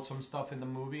rewrote some stuff in the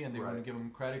movie and they wouldn't give him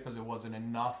credit because it wasn't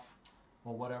enough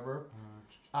or whatever.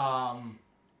 But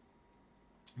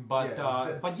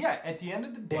at the end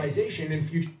of the day, but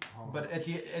at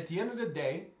the end of the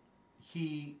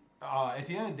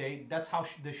day, that's how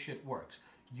this shit works.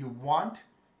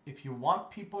 If you want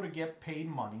people to get paid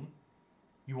money,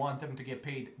 you want them to get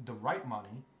paid the right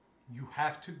money, you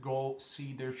have to go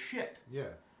see their shit. Yeah.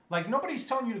 Like, nobody's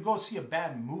telling you to go see a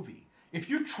bad movie. If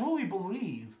you truly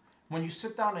believe, when you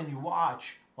sit down and you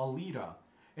watch Alita,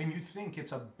 and you think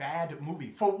it's a bad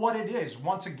movie, for what it is,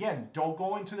 once again, don't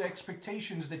go into the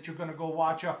expectations that you're going to go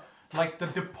watch like The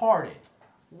Departed.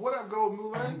 What up, Golden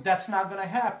Bootleg? That's not going to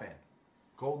happen.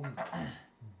 Golden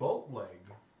Bootleg?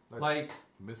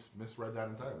 Misread that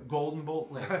entirely. Golden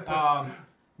Bootleg.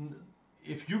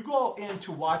 If you go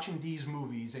into watching these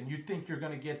movies and you think you're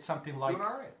going to get something like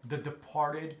The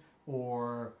Departed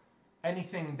or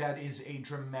anything that is a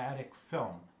dramatic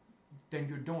film, then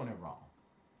you're doing it wrong.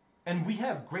 And we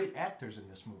have great actors in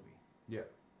this movie. Yeah.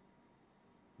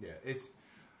 Yeah, it's...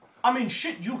 I mean,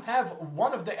 shit, you have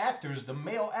one of the actors, the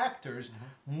male actors,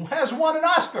 has won an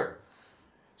Oscar.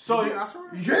 So, is he an Oscar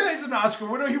winner? Yeah, he's an Oscar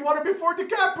winner. He won it before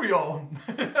DiCaprio.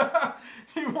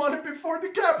 He won it before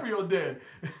DiCaprio did.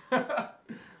 The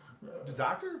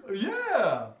Doctor?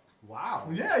 Yeah. Wow.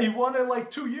 Yeah, he won it like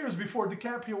 2 years before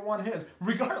DiCaprio won his.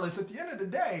 Regardless, at the end of the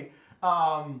day...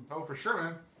 oh, for sure,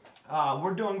 man.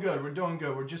 We're doing good. We're doing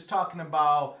good. We're just talking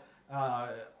about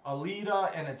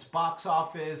Alita and its box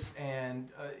office and,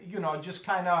 just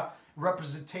kind of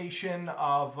representation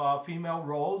of female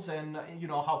roles and,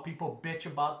 how people bitch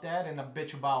about that and a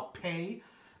bitch about pay,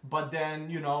 but then,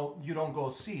 you don't go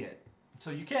see it. So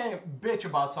you can't bitch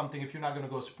about something if you're not going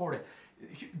to go support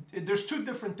it. There's two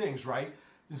different things, right?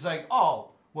 It's like, oh,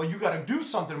 well, you got to do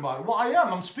something about it. Well,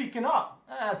 I'm speaking up.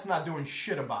 That's not doing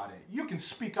shit about it. You can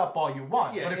speak up all you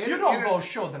want, but if you don't go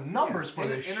show the numbers for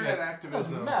this shit, it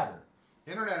doesn't matter.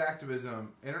 Internet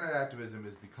activism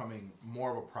is becoming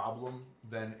more of a problem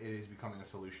than it is becoming a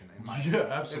solution. In my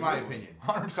opinion,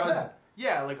 100%.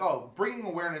 Because bringing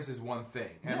awareness is one thing,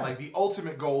 and the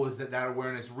ultimate goal is that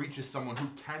awareness reaches someone who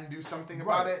can do something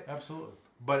about it. Absolutely.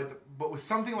 But with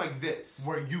something like this,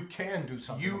 where you can do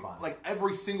something about it, like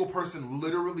every single person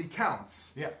literally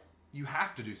counts. Yeah. You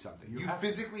have to do something. You have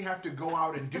physically have to go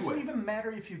out and do it. It doesn't even matter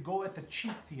if you go at the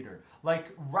cheap theater. Like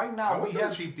right now, I went to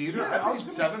a cheap theater. Yeah, I paid $7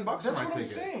 for my ticket. That's what I'm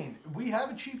saying. We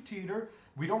have a cheap theater.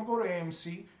 We don't go to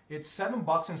AMC. It's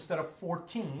 $7 instead of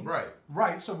 14. Right.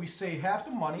 Right. So we save half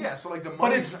the money. Yeah. So like the money.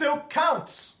 But it still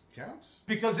counts. Counts.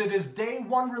 Because it is day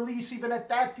one release even at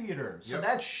that theater. So Yep.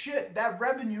 that shit, that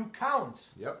revenue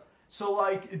counts. Yep. So,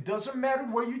 like, it doesn't matter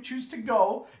where you choose to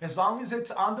go. As long as it's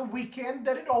on the weekend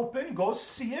that it opened, go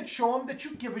see it. Show them that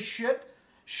you give a shit.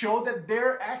 Show that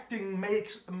their acting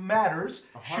matters.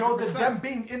 100%. Show that them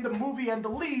being in the movie and the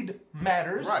lead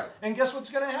matters. Right. And guess what's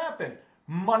going to happen?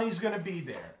 Money's going to be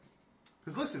there.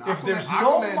 Because listen, If there's Aquaman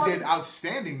no money- did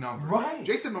outstanding numbers. Right.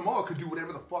 Jason Momoa could do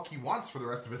whatever the fuck he wants for the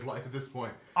rest of his life at this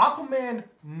point. Aquaman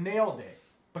nailed it.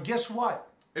 But guess what?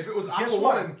 If it was Guess Aquaman,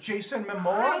 what? Jason I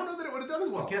Momoa. don't know that it would have done as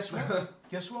well. Guess what?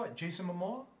 Guess what? Jason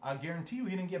Momoa, I guarantee you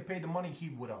he didn't get paid the money he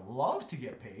would have loved to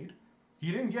get paid.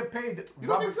 He didn't get paid. You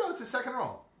don't think so? It's his second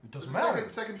role. It doesn't It's the matter.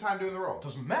 Second time doing the role. It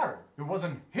doesn't matter. It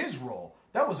wasn't his role.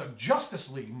 That was a Justice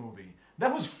League movie.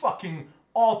 That was fucking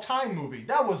all-time movie.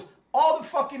 That was all the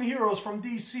fucking heroes from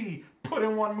DC put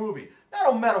in one movie. That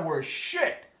don't matter worth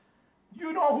shit.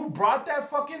 You know who brought that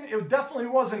fucking... It definitely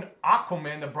wasn't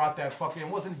Aquaman that brought that fucking... It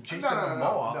wasn't Jason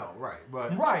Momoa. No, right.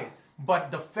 But Right.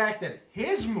 But the fact that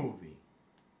his movie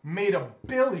made $1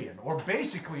 billion, or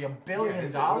basically $1 billion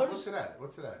dollars... What's it at?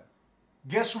 What's it at?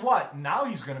 Guess what? Now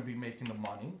he's going to be making the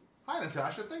money. Hi,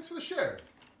 Natasha. Thanks for the share.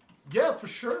 Yeah, for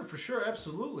sure,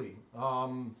 absolutely.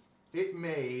 It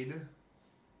made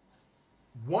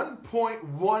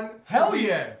 $1.1 Hell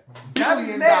yeah! That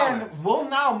billion man dollars. will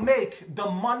now make the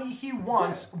money he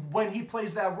wants when he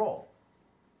plays that role.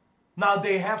 Now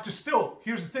they have to still.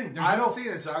 Here's the thing. I haven't seen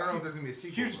it, so I don't know if there's gonna be a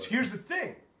sequel. Here's the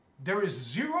thing. There is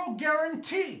zero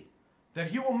guarantee that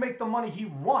he will make the money he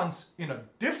wants in a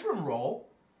different role,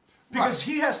 because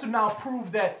he has to now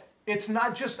prove that it's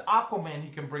not just Aquaman he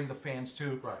can bring the fans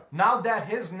to. Right. Now that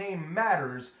his name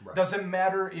matters, doesn't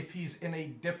matter if he's in a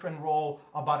different role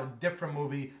about a different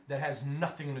movie that has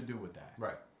nothing to do with that.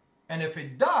 Right. And if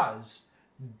it does,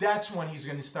 that's when he's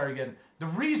going to start getting... The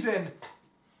reason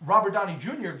Robert Downey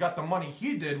Jr. got the money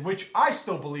he did, which I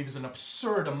still believe is an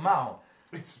absurd amount.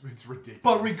 It's ridiculous.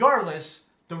 But regardless,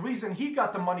 the reason he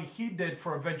got the money he did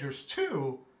for Avengers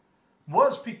 2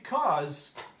 was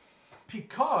because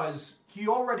he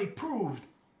already proved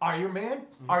Iron Man,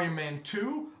 Iron Man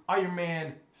 2, Iron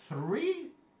Man 3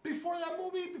 before that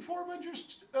movie, before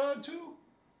Avengers 2?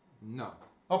 No.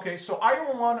 Okay, so Iron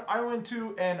Man 1, Iron Man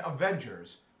 2, and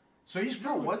Avengers. So he's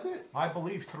No, proven... was it? I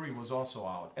believe 3 was also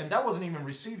out. And that wasn't even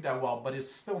received that well, but it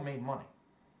still made money.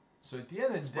 So at the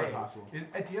end of the day... quite possible.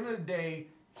 At the end of the day,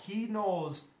 he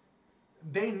knows...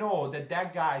 They know that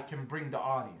that guy can bring the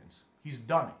audience. He's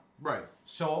done it. Right.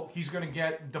 So he's going to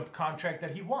get the contract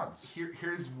that he wants.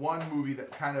 Here's one movie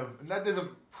that kind of... And that doesn't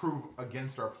prove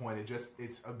against our point.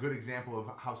 It's a good example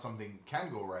of how something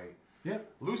can go right. Yeah.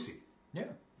 Lucy. Yeah.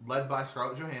 Led by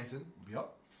Scarlett Johansson. Yep.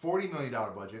 $40 million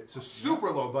budget. So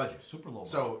super low budget. Super low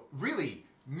budget. So really,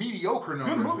 mediocre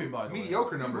numbers... Good movie, by the way.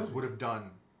 Mediocre Good numbers movie. would have done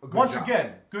a good Once job.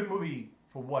 again, good movie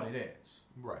for what it is.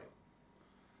 Right.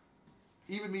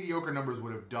 Even mediocre numbers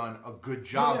would have done a good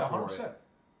job Yeah, for 100%. it.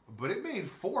 But it made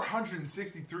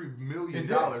 $463 million It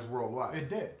did. worldwide. It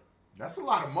did. That's a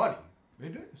lot of money.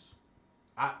 It is.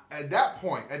 At that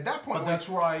point, But that's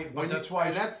why. But that's why.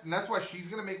 and that's why she's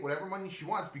gonna make whatever money she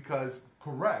wants because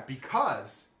correct.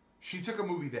 Because she took a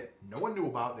movie that no one knew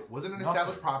about. It wasn't an Nothing.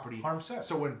 established property. 100%.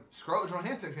 So when Scarlett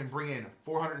Johansson can bring in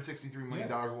 $463 million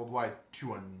worldwide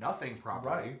to a nothing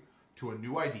property, to a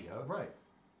new idea, Right.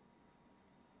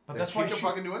 But then that's she why can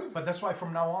fucking do anything. But that's why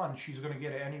from now on she's gonna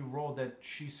get any role that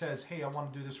she says, "Hey, I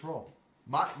want to do this role."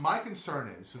 My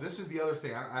concern is, so this is the other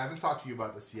thing. I haven't talked to you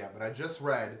about this yet, but I just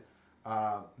read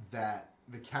that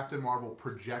the Captain Marvel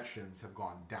projections have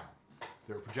gone down.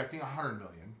 They were projecting 100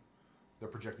 million. They're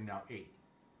projecting now 80.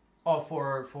 Oh,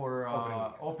 for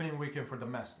Opening opening weekend for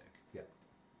domestic. Yeah.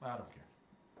 I don't care.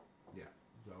 Yeah.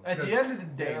 So At the end of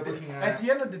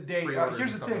the day, pre-orders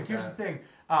here's and the stuff thing. like Here's that. the thing.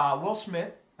 Will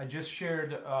Smith. I just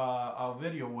shared a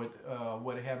video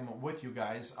with him with you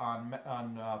guys on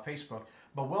Facebook.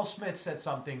 But Will Smith said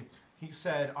something. He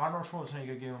said Arnold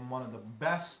Schwarzenegger gave him one of the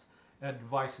best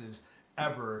advices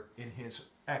ever in his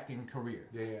acting career.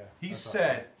 Yeah. He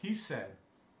said,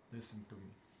 listen to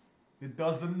me. It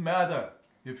doesn't matter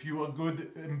if you're a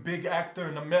good and big actor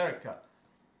in America.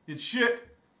 It's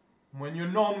shit. When you're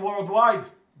known worldwide,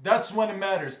 that's when it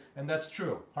matters. And that's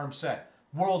true. 100%.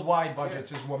 Worldwide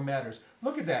budgets is what matters.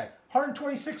 Look at that.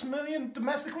 126 million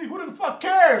domestically. Who the fuck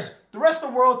cares? The rest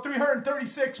of the world,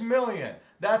 336 million.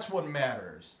 That's what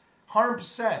matters.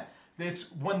 100%.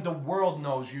 It's when the world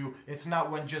knows you. It's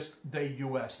not when just the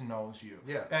U.S. knows you.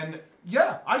 Yeah. And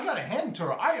yeah, I got a hand to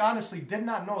her. I honestly did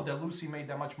not know that Lucy made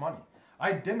that much money.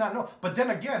 I did not know. But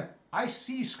then again, I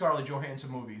see Scarlett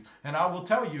Johansson movies, and I will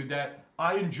tell you that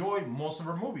I enjoy most of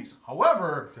her movies.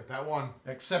 However,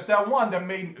 except that one that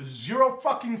made zero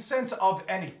fucking sense of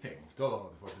anything. Still don't know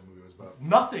what the fucking movie was about.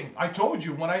 Nothing. I told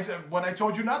you when I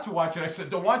told you not to watch it. I said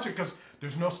don't watch it because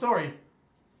there's no story.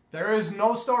 There is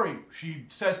no story. She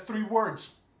says 3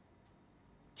 words.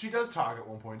 She does talk at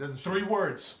one point, doesn't she? 3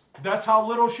 words. That's how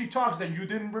little she talks. That you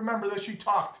didn't remember that she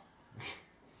talked.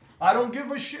 I don't give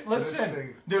a shit.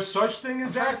 Listen, there's such thing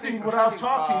as acting without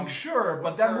talking, sure,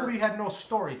 but that movie had no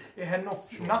story. It had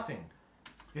nothing.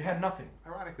 It had nothing.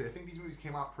 Ironically, I think these movies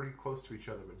came out pretty close to each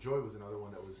other, but Joy was another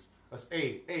one that was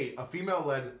a female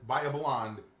led by a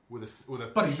blonde with a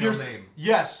female name.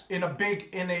 Yes, in a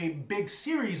big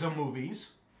series of movies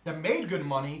that made good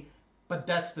money, but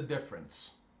that's the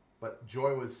difference. But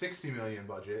Joy was $60 million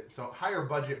budget, so higher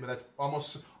budget, but that's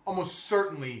almost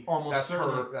certainly that's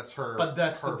her. But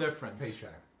that's the difference.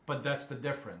 Paycheck. But that's the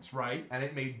difference, right? And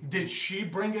it made. Did she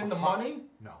bring in the money?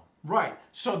 No. Right.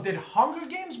 So did Hunger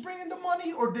Games bring in the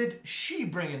money, or did she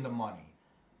bring in the money?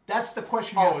 That's the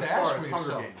question you have to ask for yourself.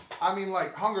 Hunger Games. I mean,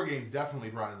 like Hunger Games definitely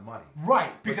brought in the money.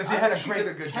 Right, because it had a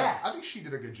great cast. Job. I think she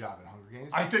did a good job at Hunger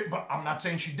Games. I think, but I'm not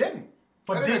saying she didn't.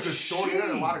 But did she? There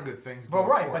are a lot of good things. But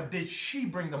right, but did she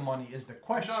bring the money? Is the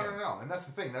question. No, and that's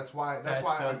the thing. That's why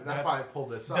I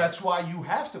pulled this up. That's why you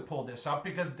have to pull this up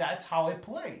because that's how it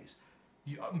plays.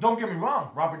 Don't get me wrong.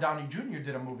 Robert Downey Jr.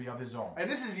 did a movie of his own, and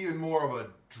this is even more of a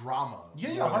drama. Yeah,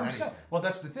 100%. Well,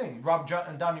 that's the thing. Robert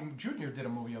Downey Jr. did a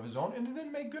movie of his own, and it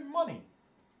didn't make good money.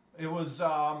 It was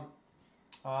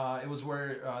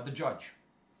where The Judge.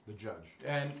 The Judge.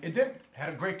 And it did.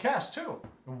 Had a great cast, too.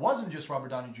 It wasn't just Robert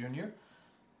Downey Jr.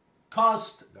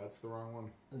 Cost... That's the wrong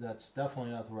one. That's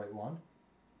definitely not the right one.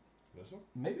 This one?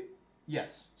 Maybe?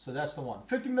 Yes. So that's the one.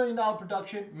 $50 million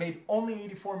production, made only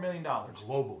 $84 million.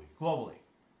 Globally.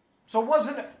 So it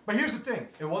wasn't... But here's the thing.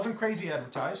 It wasn't crazy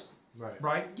advertised. Right.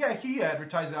 Right? Yeah, he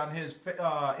advertised it on his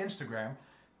Instagram,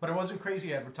 but it wasn't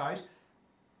crazy advertised.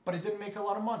 But it didn't make a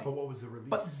lot of money. But what was the release?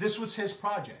 But this was his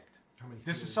project. How many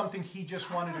this is something he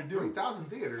just wanted to do. 3,000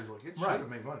 theaters, like it should have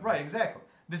made money. Right, exactly.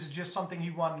 This is just something he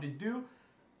wanted to do.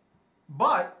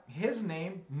 But his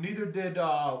name, neither did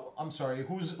I'm sorry,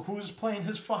 who's playing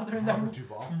his father in that movie?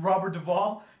 Robert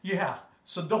Duvall. Yeah.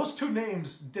 So those two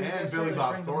names didn't necessarily Billy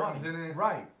Bob bring Thornton's the money. in it.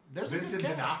 Right. There's Vincent a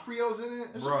good cast. D'Onofrio's in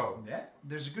it, bro.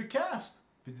 There's a good cast,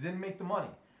 but it didn't make the money.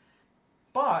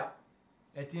 But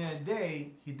at the end of the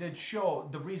day, he did show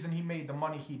the reason he made the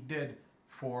money he did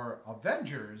for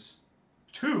Avengers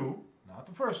 2, not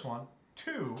the first one,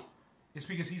 2, is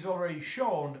because he's already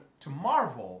shown to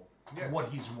Marvel what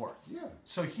he's worth. Yeah.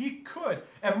 So he could,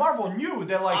 and Marvel knew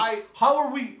that, like, how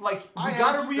are we, like, we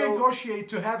got to renegotiate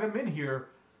to have him in here.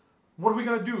 What are we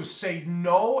going to do? Say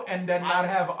no and then not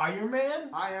have Iron Man?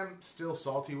 I am still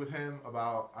salty with him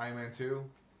about Iron Man 2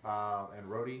 and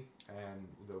Rhodey and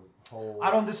the whole... I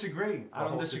don't disagree. I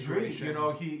don't disagree. Situation. You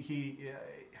know,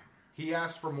 he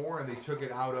asked for more and they took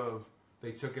it out of...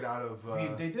 They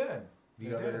did.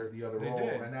 The other role,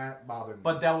 and that bothered me.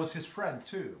 But that was his friend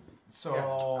too. So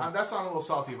that's why I'm a little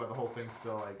salty about the whole thing.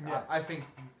 Still, like I think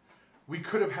we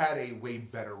could have had a way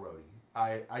better Rhodey.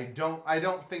 I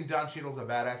don't think Don Cheadle's a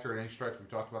bad actor in any stretch. We've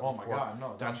talked about this before. God,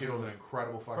 no. Don Cheadle's an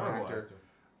incredible fucking actor.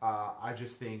 I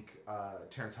just think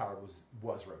Terrence Howard was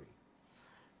Rhodey.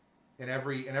 In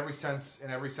every sense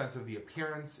of the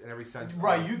appearance, in every sense.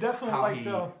 Right, you definitely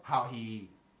how he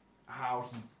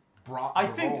brought. I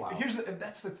think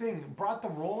that's the thing. Brought the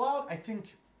role out. I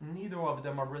think neither of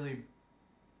them are really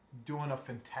doing a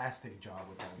fantastic job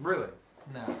with that. Really?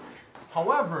 No.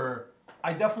 However,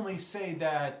 I definitely say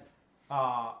that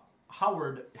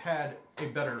Howard had a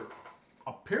better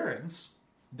appearance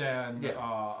than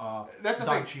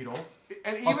Don Cheadle.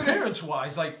 And even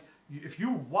appearance-wise, like if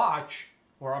you watch,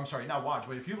 or I'm sorry, not watch,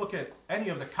 but if you look at any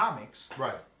of the comics,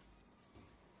 right?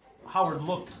 Howard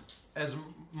looked as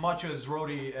much as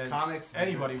Rhodey as comics,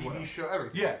 anybody TV would. show,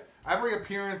 everything. Yeah. Every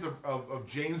appearance of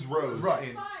James Rose.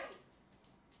 Right.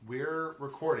 We're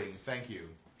recording. Thank you,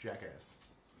 jackass.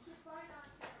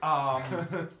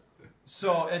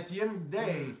 So at the end of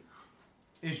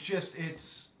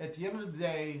the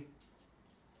day,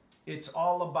 it's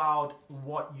all about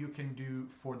what you can do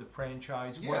for the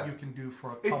franchise, what you can do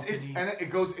for a company. And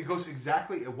it goes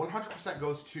exactly, 100%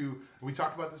 goes to, we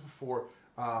talked about this before,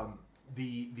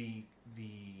 the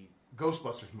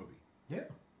Ghostbusters movie. Yeah.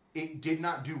 It did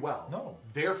not do well. No.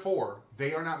 Therefore,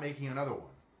 they are not making another one.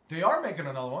 They are making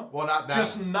another one. Well, not that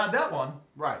Just one. not that one.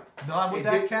 Right. Not with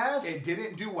that cast. It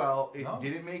didn't do well. It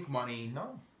didn't make money.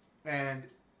 No. And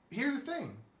here's the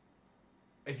thing.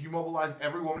 If you mobilized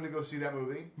every woman to go see that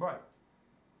movie, Right.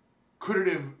 could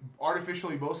it have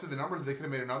artificially boosted the numbers? They could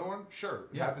have made another one? Sure.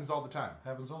 It happens all the time.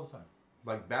 Happens all the time.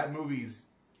 Like, bad movies,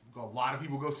 a lot of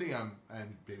people go see them,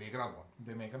 and they make another one.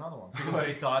 They make another one. Because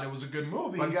they thought it was a good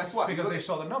movie. But guess what? Because they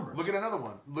saw the numbers. Look at another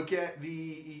one. Look at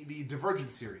the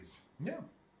Divergent series. Yeah.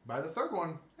 By the third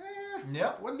one,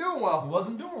 wasn't doing It well.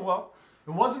 wasn't doing well. It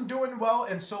wasn't doing well,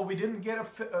 and so we didn't get a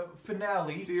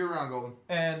finale. See you around, Golden.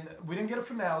 And we didn't get a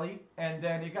finale, and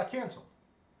then it got canceled.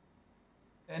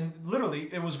 And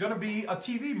literally, it was going to be a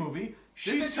TV movie.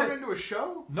 Did it turn into a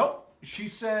show? Nope. She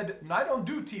said, I don't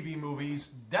do TV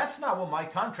movies. That's not what my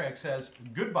contract says.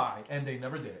 Goodbye. And they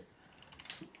never did it.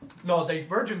 No,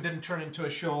 Virgin didn't turn into a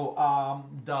show.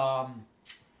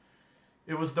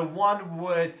 It was the one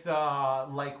with,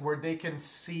 like, where they can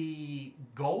see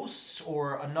ghosts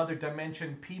or another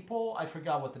dimension people. I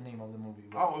forgot what the name of the movie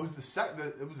was. Oh, it was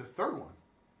it was the third one.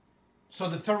 So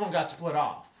the third one got split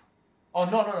off. Oh,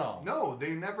 no. No, they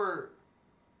never...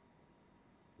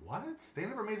 What? They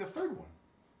never made the third one.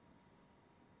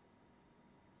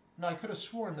 No, I could have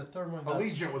sworn the third one.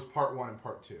 Allegiant was part 1 and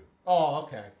part 2. Oh,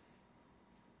 okay.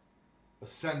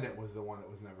 Ascendant was the one that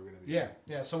was never going to be.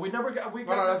 Yeah. So we never got. No,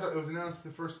 that's right. It was announced the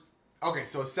first. Okay,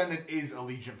 so Ascendant is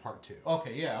Allegiant part 2.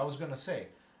 Okay, yeah, I was gonna say.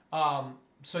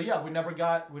 So yeah, we never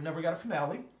got a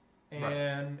finale,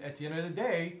 and at the end of the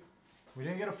day, we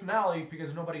didn't get a finale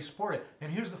because nobody supported it.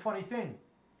 And here's the funny thing: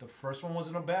 the first one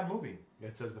wasn't a bad movie.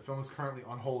 It says the film is currently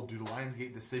on hold due to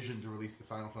Lionsgate decision to release the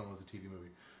final film as a TV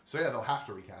movie. So yeah, they'll have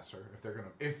to recast her if they're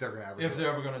gonna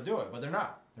ever gonna do it, but they're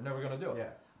not. They're never gonna do it.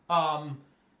 Yeah.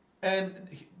 And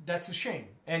that's a shame.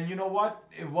 And you know what?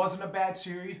 It wasn't a bad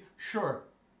series. Sure.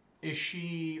 Did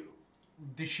she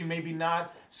maybe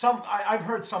not? I've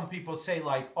heard some people say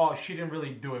like, oh, she didn't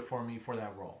really do it for me for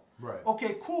that role. Right.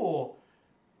 Okay, cool.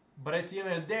 But at the end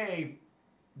of the day,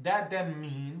 that then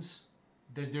means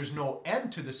that there's no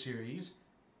end to the series,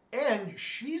 and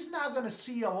she's not going to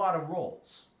see a lot of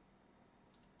roles.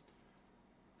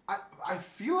 I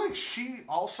feel like she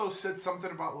also said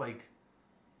something about like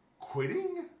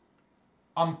quitting.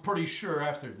 I'm pretty sure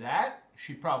after that,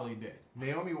 she probably did.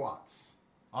 Naomi Watts.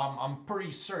 I'm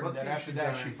pretty certain that after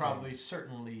that, she probably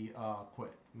certainly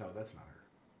quit. No, that's not her.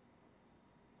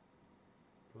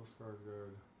 Bill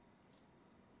Skarsgård.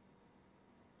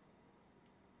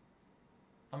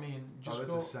 I mean, just that's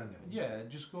go. Ascendant. Yeah,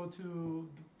 just go to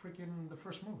the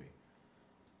first movie.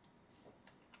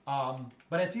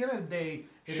 But at the end of the day,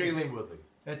 Shailene Woodley.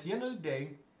 At the end of the day,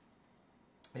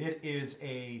 it is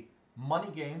a money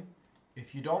game.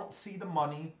 If you don't see the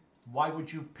money, why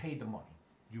would you pay the money?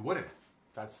 You wouldn't.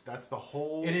 That's the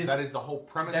whole. It is, that is the whole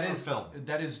premise of the film.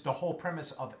 That is the whole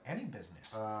premise of any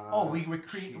business.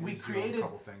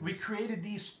 We created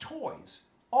these toys.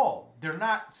 Oh, they're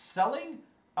not selling.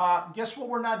 Guess what?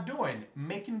 We're not doing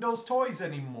making those toys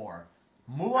anymore.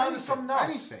 Move on to something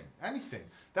else. Anything.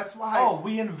 That's why. Oh,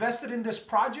 we invested in this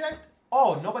project.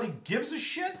 Oh, nobody gives a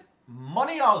shit.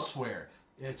 Money elsewhere.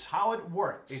 It's how it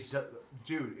works.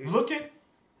 Dude. Look at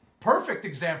perfect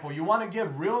example. You want to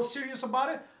get real serious about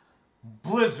it?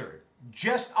 Blizzard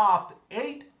just offed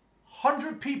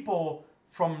 800 people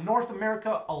from North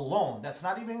America alone. That's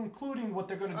not even including what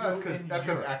they're going to do in That's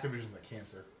because Europe. Activision's the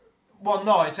cancer. Well,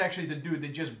 no, it's actually the dude they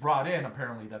just brought in.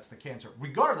 Apparently, that's the cancer.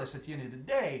 Regardless, at the end of the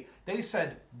day, they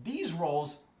said these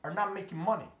roles are not making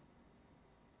money.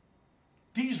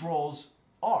 These roles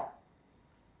are.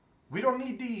 We don't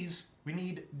need these. We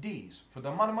need these. For the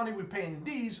amount of money we pay in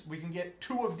these, we can get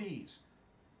 2 of these.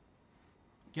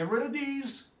 Get rid of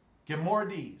these, get more of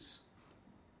these.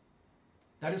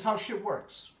 That is how shit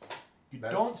works. You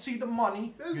don't see the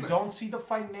money, you don't see the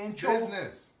financial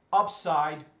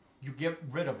upside, you get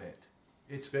rid of it.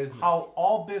 It's business. How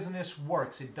all business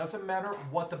works. It doesn't matter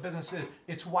what the business is.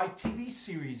 It's why TV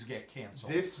series get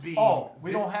canceled.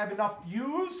 We don't have enough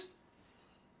views?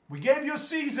 We gave you a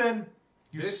season.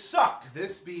 You suck.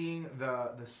 This being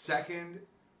the second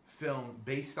film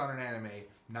based on an anime,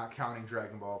 not counting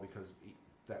Dragon Ball because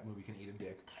that movie can eat a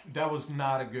dick. That was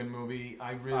not a good movie.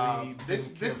 I really this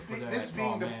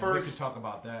being the first. We could talk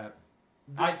about that.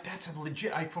 That's a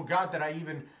legit. I forgot that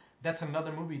that's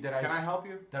another movie that I. Can I help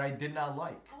you? That I did not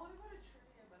like. I want to go to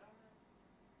trivia, but I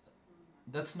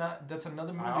don't know. That's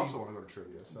another movie. I also want to go to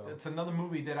trivia. So it's another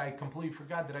movie that I completely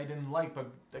forgot that I didn't like, but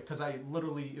because I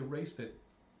literally erased it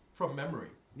from memory.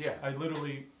 Yeah, I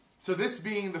literally. So this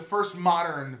being the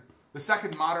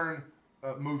second modern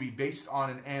movie based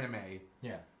on an anime.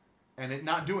 Yeah. And it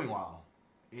not doing well.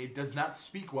 it does not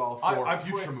speak well for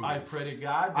future movies. I pray to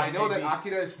God. I know that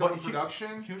Akira is still in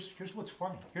production. Here's what's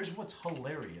funny. Here's what's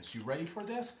hilarious. You ready for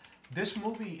this? This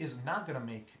movie is not going to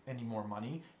make any more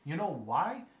money. You know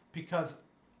why? Because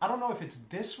I don't know if it's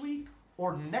this week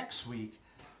or next week,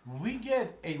 we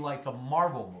get a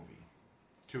Marvel movie.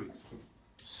 2 weeks.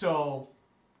 So,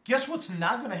 guess what's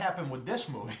not going to happen with this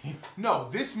movie? No,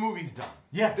 this movie's done.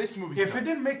 Yeah. This movie's done. If it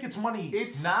didn't make its money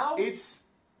now...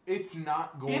 It's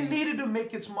not going... It needed to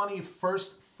make its money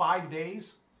first 5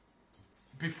 days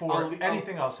before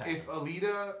anything else happened. If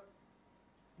Alita...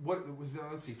 What was that?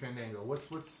 Let's see, Fandango.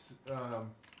 What's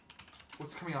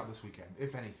coming out this weekend,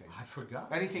 if anything? I forgot.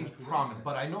 Anything prominent.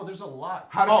 But I know there's a lot.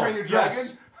 How to Train Your Dragon?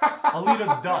 Yes.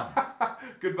 Alita's done.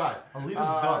 Goodbye.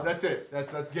 Alita's done. That's it.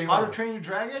 That's game How over. to Train Your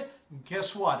Dragon?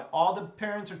 Guess what? All the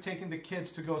parents are taking the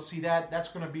kids to go see that. That's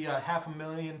going to be a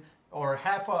 $500,000 or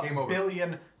 $500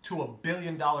 million to $1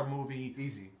 billion movie.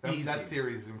 Easy. That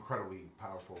series is incredibly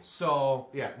powerful. So...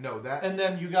 Yeah, no, that... And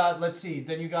then you got, let's see,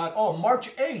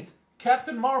 March 8th,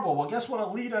 Captain Marvel. Well, guess what?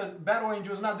 Alita Battle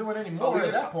Angel is not doing anymore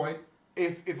at that point.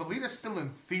 If Alita's still in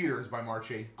theaters by March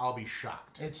 8th, I'll be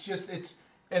shocked.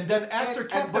 And then after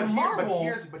Captain Marvel,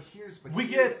 we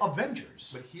get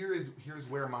Avengers. But here's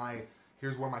where my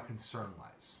concern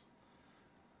lies.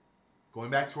 Going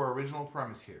back to our original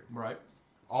premise here. Right.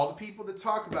 All the people that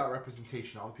talk about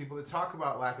representation, all the people that talk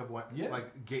about lack of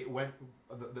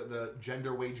the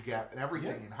gender wage gap and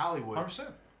everything in Hollywood.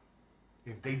 100%.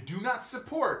 If they do not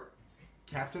support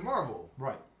Captain Marvel,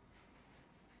 right?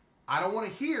 I don't want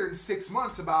to hear in 6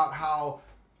 months about how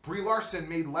Brie Larson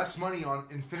made less money on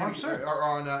Infinity or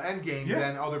on Endgame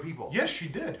than other people. Yes, she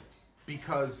did.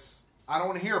 Because I don't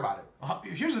want to hear about it.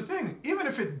 Here's the thing: even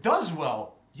if it does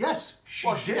well, yes, she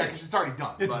did. Yeah, because it's already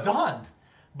done. It's done.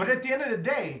 But at the end of the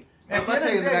day, let's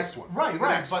say in the next one, right?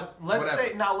 But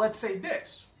let's say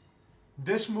this: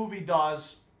 this movie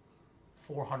does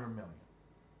 $400 million.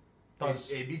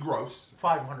 It'd be gross.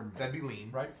 $500 million. That'd be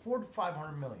lean, right? $400 to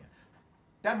 $500 million.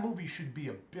 That movie should be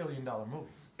 $1 billion movie.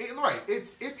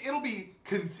 It'll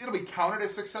be counted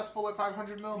as successful at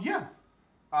 $500 million. Yeah.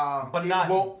 But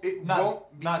it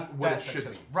won't be what it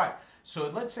should be. Right. So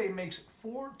let's say it makes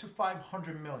 $400 to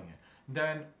 $500 million.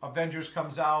 Then Avengers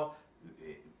comes out.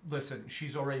 Listen,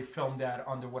 she's already filmed that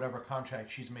under whatever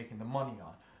contract she's making the money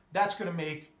on. That's going to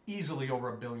make easily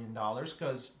over $1 billion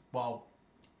because, well,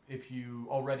 if you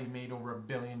already made over $1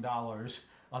 billion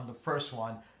on the first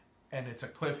one and it's a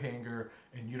cliffhanger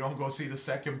and you don't go see the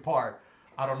second part,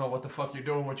 I don't know what the fuck you're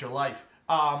doing with your life.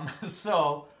 It's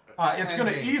going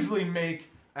to easily make...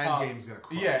 Endgame's going to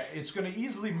crush. Yeah, it's going to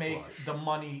easily make the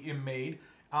money it made.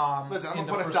 Listen, I'm going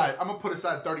to put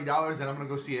aside $30 and I'm going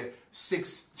to go see it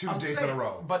 6 Tuesdays in a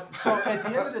row. But so at the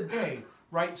end of the day,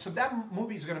 right, so that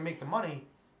movie's going to make the money,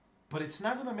 but it's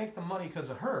not going to make the money because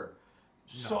of her.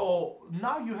 No. So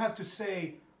now you have to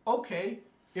say, okay,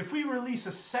 if we release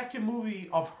a second movie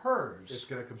of hers, it's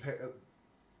going to compare.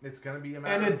 It's going to be a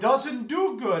matter. And it doesn't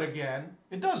do good again.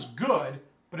 It does good,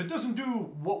 but it doesn't do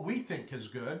what we think is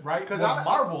good, right? Because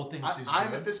Marvel thinks is good.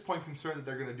 I'm at this point concerned that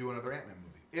they're going to do another Ant-Man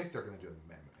movie, if they're going to do another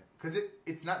Ant-Man, because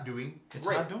it's not doing great. It's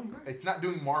not doing great. It's not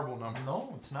doing Marvel numbers.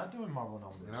 No, it's not doing Marvel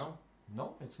numbers. You know?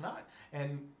 No, it's not.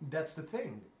 And that's the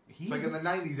thing. It's like in the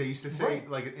 90s, they used to say,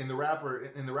 like in the rapper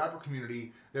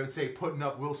community, they would say putting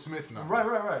up Will Smith numbers.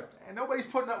 Right. And nobody's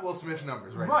putting up Will Smith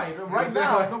numbers now. Right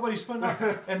now, nobody's putting up.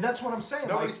 And that's what I'm saying.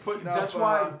 Nobody's putting up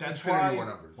Infinity War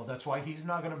numbers. Well, that's why he's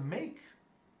not going to make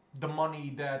the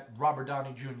money that Robert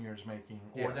Downey Jr. is making,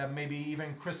 or that maybe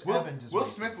even Chris Evans is making. Will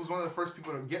Smith was one of the first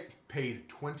people to get paid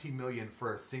 $20 million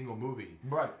for a single movie.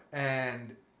 Right.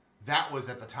 And that was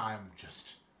at the time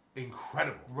just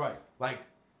incredible. Right. Like,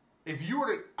 if you were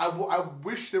to, I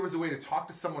wish there was a way to talk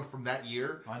to someone from that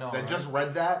year just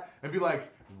read that and be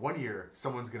like, one year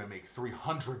someone's gonna make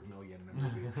 $300 million in a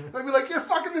movie. I'd be like, you're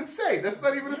fucking insane. That's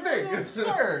not even a thing. It's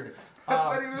absurd. That's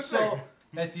not even a thing.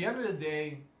 At the end of the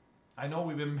day, I know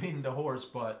we've been beating the horse,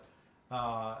 but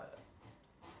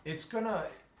it's gonna,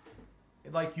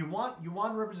 like, you want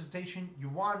representation, you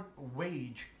want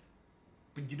wage,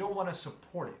 but you don't want to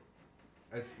support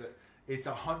it. It's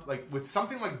a hunt, like with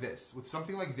something like this.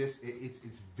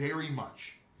 It's very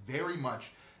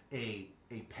much a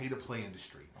pay to play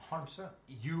industry. 100%.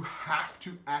 You have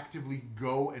to actively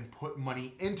go and put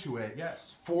money into it.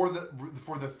 Yes. For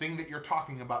the thing that you're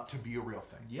talking about to be a real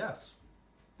thing. Yes.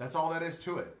 That's all that is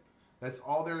to it. That's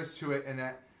all there is to it. And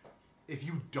that if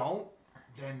you don't,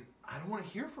 then I don't want to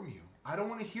hear from you. I don't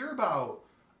want to hear about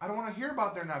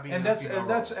there not being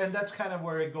that's kind of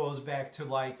where it goes back to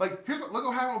like look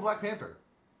what happened with Black Panther.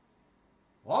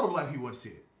 A lot of black people went to see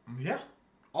it. Yeah,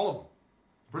 all of them.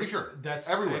 Pretty sure. That's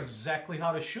everywhere. exactly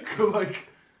how it should be. Like,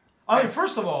 I mean,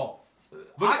 first of all,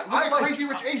 look at like- Crazy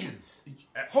Rich Asians.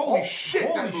 Holy shit,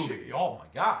 holy that movie. shit. Oh my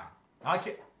god. I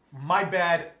can't. My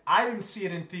bad. I didn't see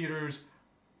it in theaters.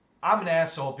 I'm an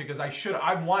asshole because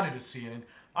I wanted to see it.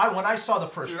 When I saw the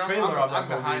first Dude, trailer of that I'm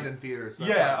movie, behind in theaters. So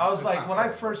that's yeah, not- I was that's like, not when I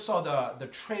fair. first saw the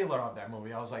trailer of that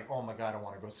movie, I was like, oh my god, I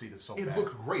want to go see this so bad. It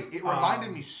looked great. It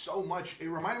reminded me so much. It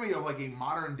reminded me of like a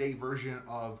modern day version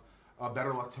of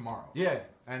Better Luck Tomorrow. Yeah.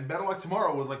 And Better Luck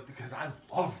Tomorrow was like, because I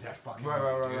loved that fucking movie.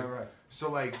 Right. So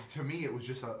like, to me, it was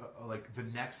just a like the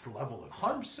next level of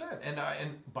 100%.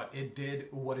 But it did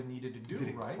what it needed to do, it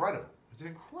did right? incredible. It did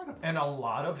incredible. And a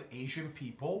lot of Asian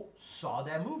people saw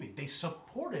that movie. They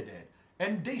supported it.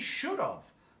 And they should have.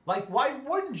 Like, why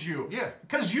wouldn't you? Yeah.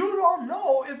 Because you don't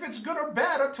know if it's good or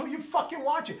bad until you fucking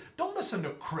watch it. Don't listen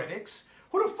to critics.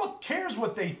 Who the fuck cares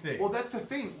what they think? Well, that's the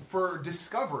thing for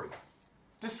Discovery.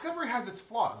 Discovery has its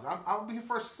flaws. I'll be the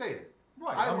first to say it.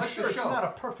 right. I I'm like sure the it's show. not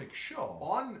a perfect show.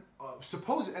 On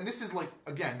and this is like,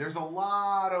 again, there's a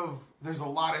lot of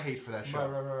hate for that show.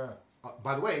 Right.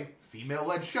 By the way,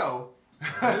 female-led show.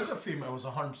 It is a female. It was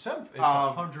 100%. It's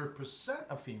 100%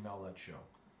 a female-led show.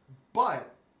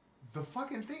 But the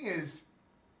fucking thing is,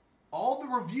 all the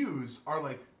reviews are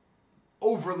like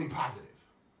overly positive.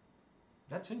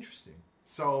 That's interesting.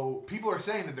 So people are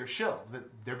saying that they're shills, that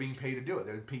they're being paid to do it.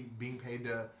 They're being paid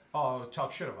to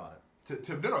Talk shit about it.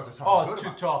 to talk Oh, good to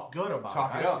about it. talk good about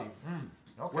Talk it. it I up. see.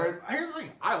 Okay. Whereas here's the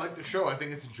thing, I like the show. I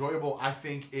think it's enjoyable. I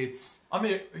think it's I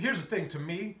mean, here's the thing. To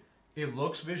me, it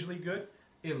looks visually good.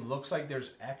 It looks like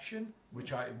there's action,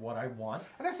 which what I want.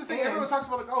 and that's the thing. And- Everyone talks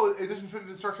about like, oh, it doesn't fit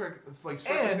into Star Trek. It's like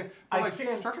Star And Trek. But I like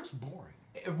can't- Star Trek's boring.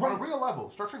 Right. On a real level,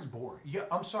 Star Trek's boring. Yeah,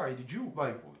 I'm sorry. Did you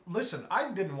Like- listen? I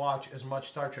didn't watch as much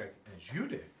Star Trek as you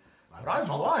did, but I I've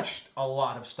saw watched a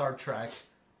lot of Star Trek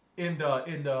in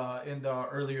the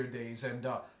earlier days, and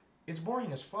it's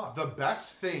boring as fuck. The best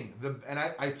thing,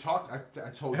 I told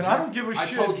And you. I don't give a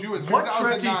shit. I told you in what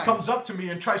 2009. Trekkie comes up to me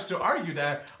and tries to argue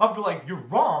that, I'll be like, "You're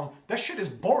wrong. That shit is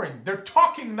boring. They're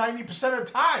talking 90% of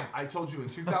the time." I told you in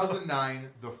 2009,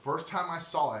 the first time I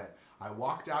saw it, I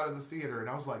walked out of the theater and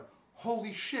I was like,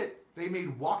 holy shit, they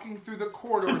made walking through the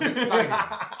corridors exciting.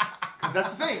 Because that's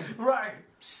the thing. Right.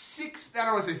 I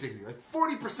don't want to say 60, like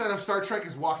 40% of Star Trek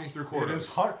is walking through It corridors.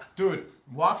 is hard, dude.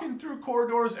 Walking through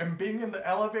corridors and being in the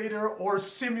elevator or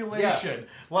simulation,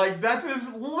 like that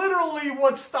is literally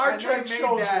what Star And they Trek made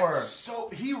shows that were. So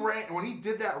he ran, when he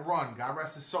did that run, God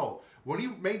rest his soul, when he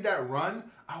made that run,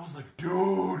 I was like,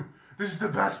 dude, this is the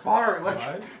best part. Like,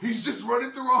 Right. he's just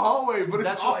running through a hallway, but it's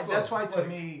That's awesome. why. That's why to Like,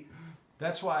 me,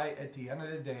 that's why at the end of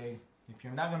the day, if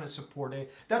you're not going to support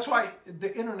it, that's why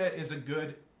the internet is a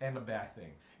good and a bad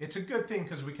thing. It's a good thing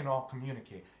because we can all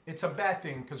communicate. It's a bad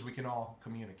thing because we can all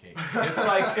communicate. It's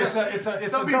like it's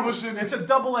Some people shouldn't- it's a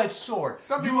double-edged sword.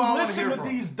 Some You people I wanna listen hear to from.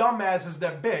 these dumbasses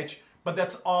that bitch, but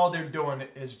that's all they're doing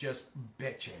is just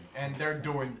bitching, and they're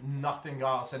doing nothing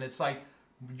else. And it's like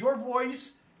your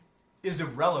voice is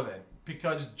irrelevant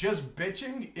because just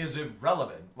bitching is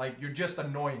irrelevant. Like you're just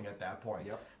annoying at that point.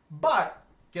 Yep. But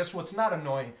guess what's not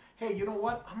annoying? Hey, you know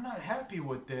what? I'm not happy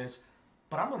with this,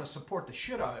 but I'm gonna support the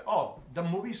shit out of it. Oh, the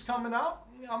movie's coming out.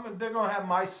 They're gonna have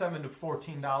my $7 to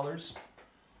 $14.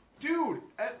 Dude,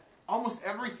 almost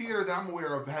every theater that I'm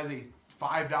aware of has a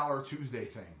 $5 Tuesday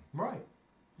thing. Right.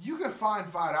 You can find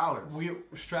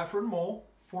 $5. Stratford Mall,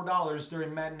 $4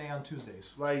 during matinee on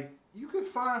Tuesdays. Like, you can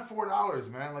find $4,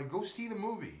 man. Like, go see the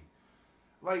movie.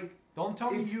 Like, Don't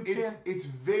tell me you can't. It's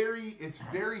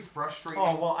very frustrating.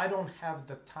 Oh well, I don't have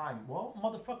the time. Well,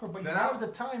 motherfucker, but you Then have the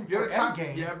time you for had the time.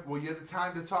 Endgame. Yeah, well, you had the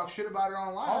time to talk shit about it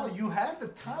online. Oh, you had the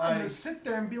time to Like- sit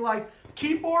there and be like,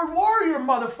 keyboard warrior,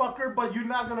 motherfucker, but you're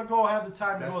not gonna go have the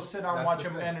time to That's- go sit down and that's watch the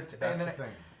him thing. entertain. That's the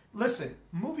thing. Listen,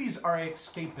 movies are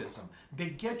escapism. They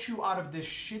get you out of this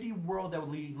shitty world that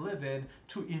we live in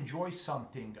to enjoy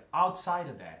something outside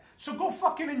of that. So go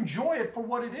fucking enjoy it for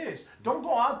what it is. Don't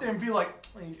go out there and be like,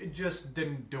 it just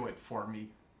didn't do it for me.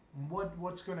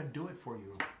 What's gonna do it for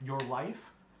you? Your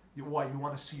life? You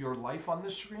want to see your life on the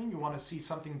screen? You want to see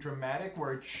something dramatic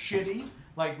where it's shitty,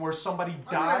 like where somebody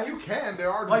dies? I mean, you can.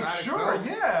 There are Like, dramatic sure, films.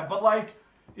 yeah, but like,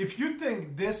 if you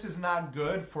think this is not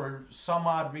good for some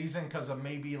odd reason because of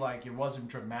maybe like it wasn't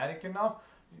dramatic enough,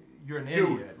 you're an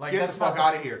Dude, idiot. Like, get that's the fuck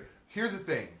not out of here. Here's the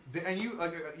thing, and you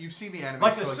you've seen the anime,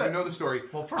 Like I so said- you know the story.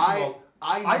 Well, first of all,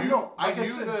 I know- like I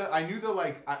said- I knew the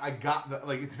like I got the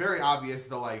like it's very obvious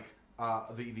the like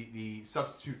the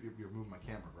substitute. You're moving my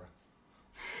camera, bro.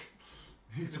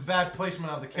 It's a bad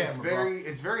placement of the camera.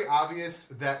 It's very obvious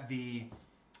that the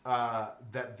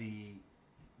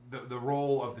the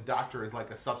role of the doctor is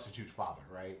like a substitute father,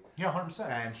 right? Yeah, 100%.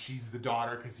 And she's the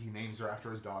daughter because he names her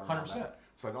after his daughter. 100%.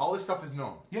 So like all this stuff is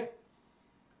known. Yeah.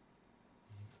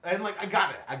 And like I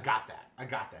got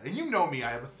that. And you know me,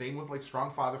 I have a thing with like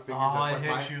strong father figures. Oh, That's it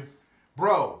like hits you.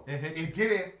 Bro, It hits you. it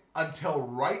didn't until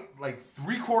right like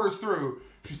 3/4 through.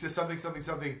 She says something.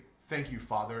 Thank you,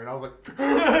 father. And I was like,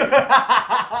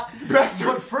 bastard.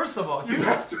 But first of all,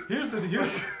 here's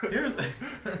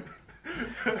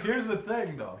the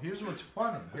thing, though. Here's what's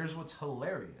funny. Here's what's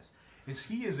hilarious.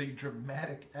 He is a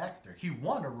dramatic actor. He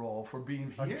won a role for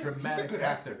being a dramatic He's a good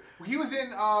actor. He was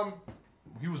in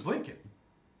He was Lincoln.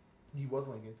 He was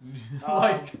Lincoln.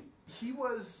 Like he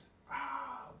was.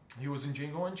 He was in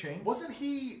Django Unchained. Wasn't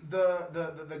he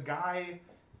the guy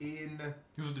in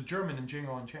He was the German in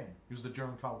Django Unchained. He was the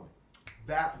German cowboy.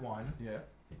 that one? Yeah.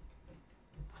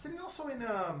 Wasn't he also in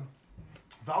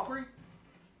Valkyrie?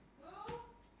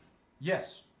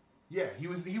 Yes. Yeah, he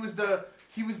was the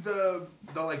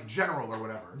like general or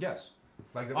whatever. Yes.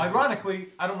 Like that was Ironically,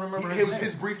 I don't remember his name. It was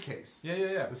his briefcase. Yeah.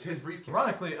 It was his briefcase.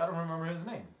 Ironically, I don't remember his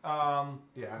name.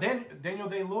 Yeah. Daniel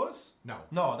Day-Lewis? No,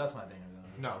 That's not Daniel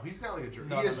Day-Lewis. no, he's got like a German.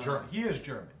 No, He no, is no, German. no. He is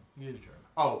German. He is German.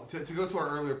 Oh, to go to our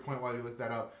earlier point while you look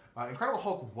that up, Incredible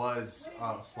Hulk was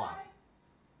Wait, which flop. guy?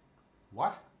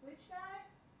 What? Which guy?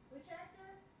 Which actor?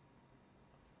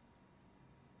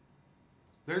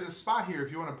 There's a spot here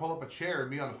if you want to pull up a chair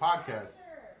and be on the podcast.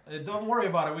 Actor. Don't worry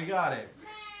about it. We got it. Nah.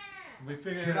 We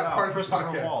figured You're it not out. part of this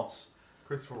Christopher podcast. Waltz.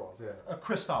 Christopher Waltz, yeah.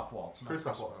 Christoph Waltz. Not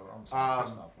Christoph Christopher. Waltz. I'm sorry,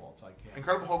 Christoph Waltz. I can't.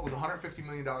 Incredible Hulk was a $150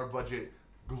 million budget.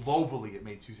 Globally, it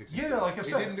made 260. Yeah, like I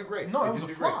said. It didn't do great. No, it was a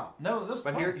didn't do great. flop. No, this.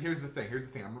 But here's the thing.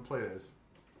 I'm gonna play this.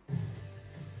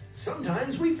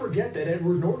 Sometimes we forget that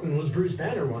Edward Norton was Bruce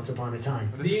Banner once upon a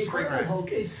time. This The is Incredible Screen Rant.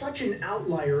 Hulk is such an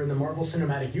outlier in the Marvel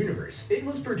Cinematic Universe. It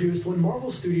was produced when Marvel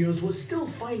Studios was still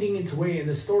finding its way in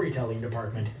the storytelling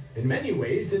department. In many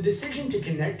ways, the decision to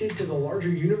connect it to the larger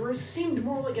universe seemed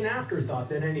more like an afterthought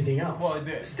than anything else. Well, it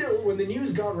did. Still, when the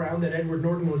news got around that Edward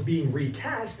Norton was being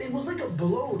recast, it was like a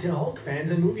blow to Hulk fans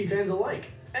and movie fans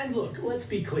alike. And look, let's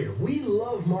be clear, we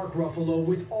love Mark Ruffalo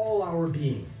with all our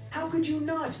being. How could you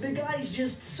not? The guy's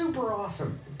just super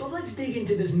awesome. But let's dig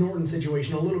into this Norton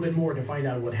situation a little bit more to find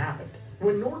out what happened.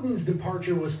 When Norton's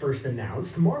departure was first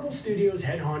announced, Marvel Studios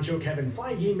head honcho Kevin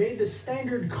Feige made the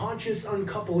standard conscious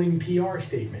uncoupling PR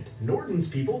statement. Norton's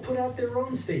people put out their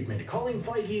own statement, calling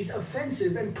Feige's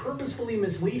offensive and purposefully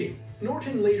misleading.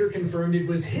 Norton later confirmed it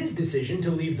was his decision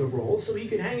to leave the role so he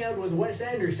could hang out with Wes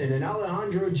Anderson and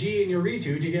Alejandro G.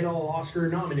 Iñárritu to get all Oscar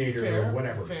nominated or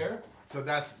whatever. Fair. So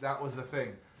that was the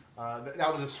thing.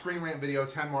 That was a Screen Rant video,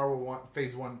 10 Marvel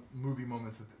Phase 1 movie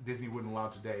moments that Disney wouldn't allow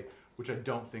today, which I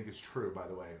don't think is true, by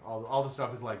the way. All the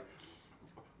stuff is like,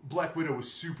 Black Widow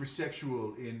was super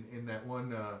sexual in that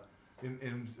one,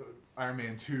 in Iron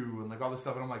Man 2, and like all this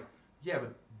stuff, and I'm like, yeah,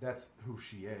 but that's who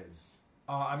she is.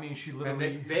 I mean, she And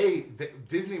literally.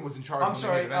 Disney was in charge I'm when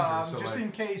sorry, they made Avengers, so just like,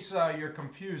 in case you're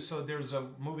confused, so there's a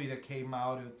movie that came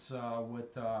out. It's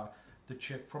with the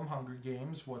chick from Hunger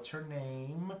Games. What's her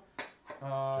name?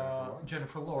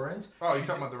 Jennifer Lawrence. Oh, you're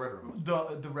talking about the Red Room.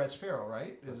 The Red Sparrow,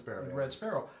 right? Red Sparrow, yeah. Red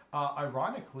Sparrow.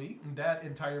 Ironically, that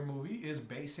entire movie is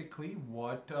basically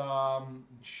what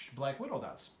Black Widow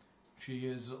does. She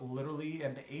is literally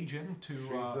an agent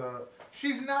to.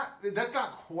 She's not. That's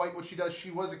not quite what she does. She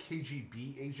was a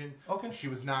KGB agent. Okay. She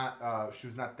was not. She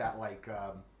was not that like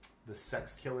the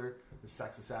sex killer, the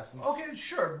sex assassins. Okay,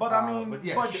 sure, but I mean, but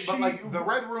yeah, but like the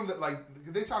Red Room that like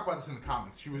they talk about this in the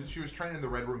comics. She was trained in the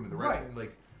Red Room in the Red Right. and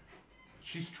like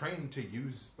she's trained to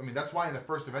use. I mean, that's why in the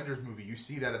first Avengers movie you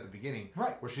see that at the beginning,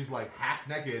 Right. where she's like half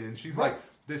naked and she's Right. like,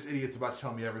 "This idiot's about to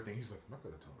tell me everything." He's like, "I'm not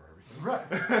going to tell her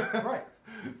everything." Right.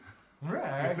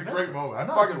 Right. It's exactly. a great moment. I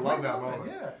No, it's a fucking love great that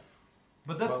moment. Yeah.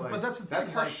 But that's But, like, but that's the thing.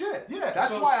 that's her like, shit. Yeah.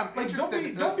 That's so, why I'm like,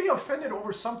 interested. Don't be offended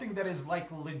over something that is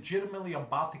like legitimately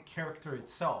about the character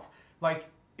itself. Like,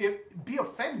 be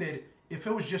offended if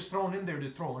it was just thrown in there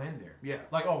to throw it in there. Yeah.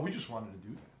 Like, oh, we just wanted to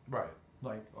do that. Right.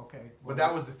 Like, okay. But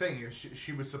that was the thing.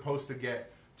 She was supposed to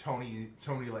get Tony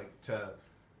like to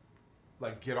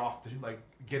like get off the like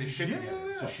get his shit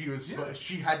together. So she was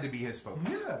she had to be his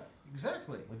focus. Yeah.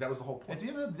 Exactly. Like that was the whole point. At the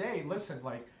end of the day, listen,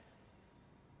 like,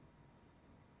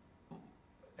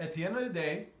 at the end of the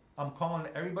day, I'm calling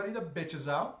everybody that bitches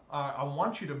out. I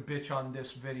want you to bitch on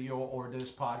this video or this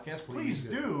podcast. Please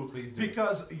do. Please do.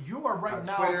 Because you are right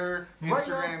now. Twitter, right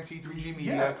Instagram, now, T3G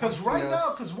Media. yeah, because come see right now,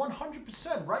 us. because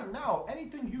 100%, right now,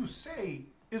 anything you say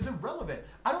is irrelevant.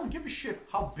 I don't give a shit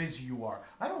how busy you are.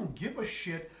 I don't give a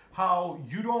shit how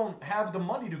you don't have the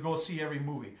money to go see every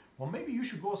movie. Well, maybe you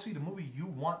should go see the movie you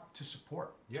want to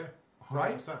support. Yeah.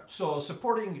 right? 100%. So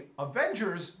supporting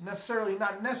Avengers necessarily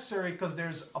not necessary because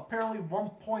there's apparently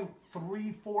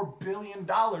 $1.34 billion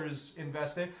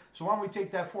invested. So why don't we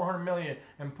take that $400 million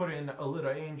and put in a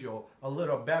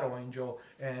little battle angel,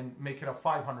 and make it a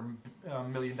 $500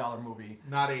 million movie?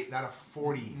 Not a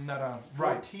 40. Not a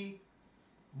 40.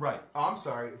 Right. Oh, I'm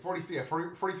sorry, 43. Yeah,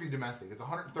 43 domestic. It's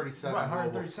 137. Right, global,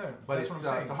 137. But That's it's what I'm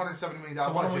saying. it's 170 million So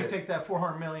dollar why budget. don't we take that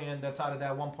 $400 million that's out of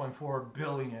that $1.4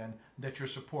 billion that you're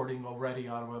supporting already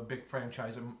out of a big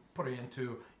franchise and put it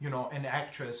into, an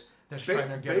actress that's trying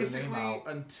to get her name Basically, out.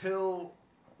 until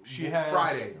She has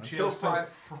Friday. She Until has till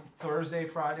Friday.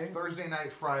 Friday. Thursday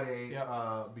night, Friday,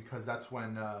 Yep. because that's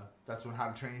when How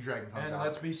to Train Your Dragon comes And out.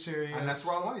 let's be serious. And that's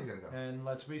where all the money's gonna go. And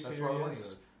let's be That's where all the money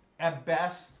serious. goes. At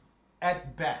best,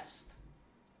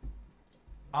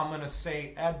 I'm gonna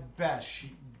say at best,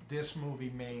 this movie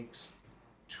makes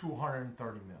 $230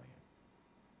 million.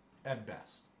 At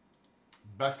best.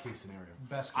 Best case scenario.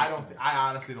 Best case scenario. I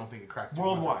honestly don't think it cracks 200.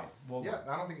 Worldwide. Yeah,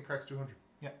 I don't think it cracks 200.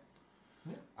 Yeah.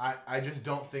 I just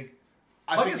don't think.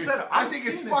 Like think I said, it's, I've I think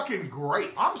it's seen it. fucking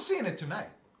great. I'm seeing it tonight.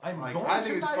 I'm Like, going I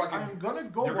think it's tonight. fucking. I'm gonna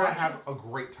go You're watch gonna have it. a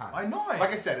great time. I know it.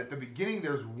 Like I said at the beginning,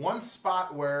 there's one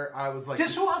spot where I was like,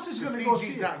 Guess who else is the gonna go CG's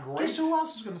see it? not great. Guess who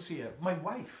else is gonna see it? My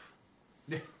wife.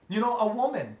 Yeah. A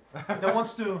woman that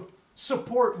wants to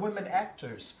support women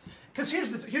actors. Because here's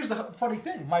the funny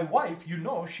thing. My wife,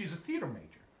 she's a theater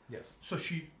major. Yes. So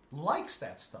she likes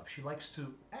that stuff. She likes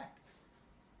to act.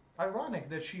 Ironic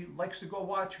that she likes to go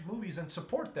watch movies and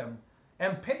support them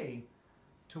and pay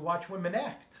to watch women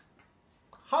act.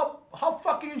 How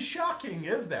fucking shocking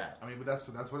is that? I mean, but that's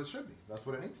what it should be. That's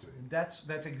what it needs to be.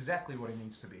 That's exactly what it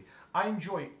needs to be. I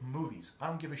enjoy movies. I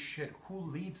don't give a shit who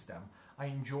leads them. I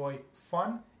enjoy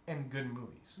fun and good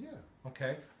movies. Yeah.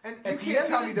 Okay? And At you the can't end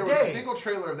tell of me the there was a day, single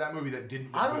trailer of that movie that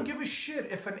didn't. Look I don't good. give a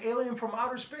shit if an alien from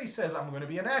outer space says I'm going to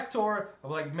be an actor. I'm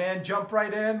like, man, jump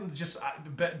right in. Just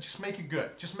make it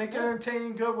good. Just make it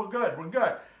entertaining. Good. We're good. We're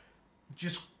good.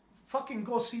 Just fucking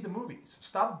go see the movies.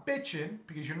 Stop bitching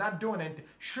because you're not doing anything.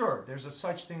 Sure, there's a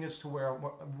such thing as to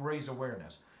raise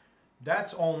awareness.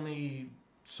 That's only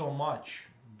so much.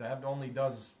 That only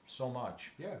does so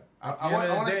much. Yeah.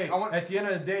 At the end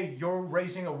of the day, you're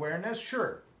raising awareness.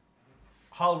 Sure.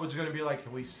 Hollywood's going to be like,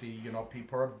 we see,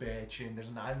 people are bitching. There's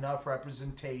not enough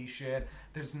representation.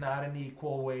 There's not an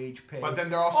equal wage pay. But then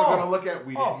they're also going to look at,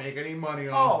 we didn't make any money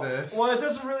off this. Well, it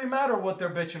doesn't really matter what they're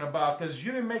bitching about because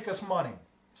you didn't make us money.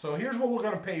 So here's what we're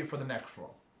going to pay you for the next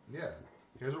role. Yeah.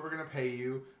 Here's what we're going to pay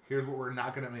you. Here's what we're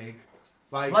not going to make.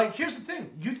 Like, here's the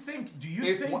thing.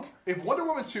 If Wonder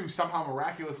Woman 2 somehow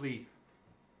miraculously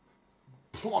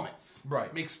plummets,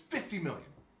 makes $50 million.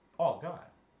 Oh, God.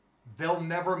 They'll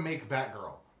never make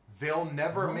Batgirl. They'll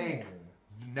never make...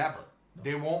 Never.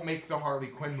 They won't make the Harley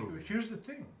Quinn movie. Here's the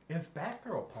thing. If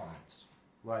Batgirl plummets...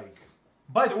 Like...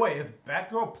 By the way, if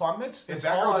Batgirl plummets, it's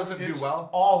well,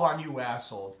 all on you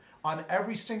assholes. On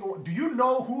every single... Do you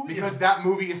know who Because that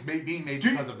movie is being made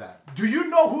because of that. Do you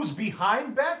know who's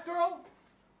behind Batgirl?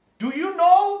 Do you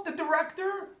know the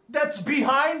director that's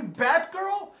behind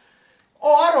Batgirl?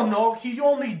 Oh, I don't know. He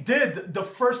only did the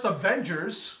first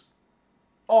Avengers.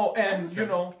 Oh, and,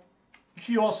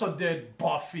 he also did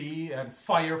Buffy and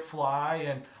Firefly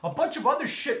and a bunch of other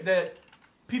shit that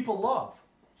people love.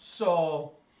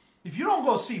 So, if you don't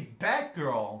go see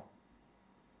Batgirl,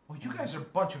 well, you guys are a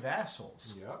bunch of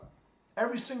assholes. Yeah.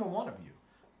 Every single one of you.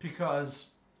 Because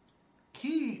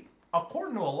he,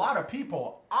 according to a lot of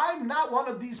people, I'm not one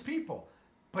of these people,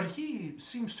 but he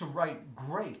seems to write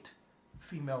great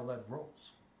female-led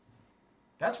roles.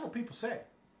 That's what people say.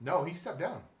 No, he stepped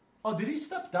down. Oh, did he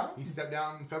step down? He stepped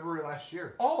down in February last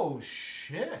year. Oh,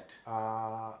 shit.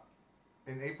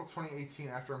 In April 2018,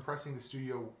 after impressing the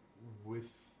studio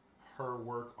with her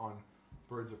work on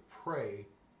Birds of Prey.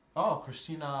 Oh,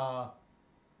 Christina...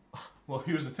 Well,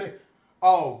 here's the thing.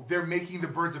 Oh, they're making the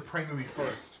Birds of Prey movie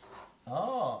first.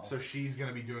 Oh. So she's going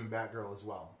to be doing Batgirl as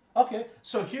well. Okay,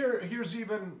 so here's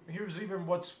even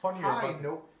what's funnier about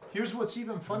nope. Here's what's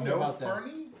even funnier about that.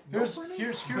 Here's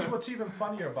what's even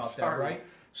funnier about that, right?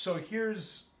 So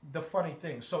here's the funny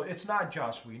thing. So it's not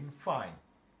Joss Whedon, fine.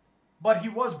 But he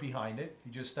was behind it. He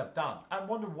just stepped down. I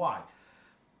wonder why.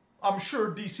 I'm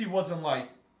sure DC wasn't like,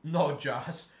 no,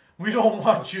 Joss, we don't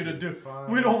want you to do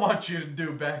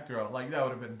Batgirl. Like, that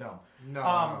would have been dumb.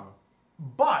 No.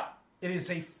 But it is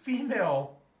a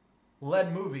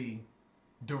female-led movie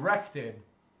directed.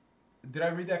 Did I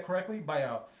read that correctly? By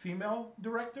a female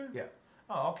director? Yeah.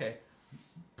 Oh, okay.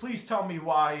 Please tell me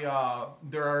why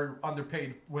there are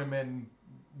underpaid women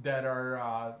that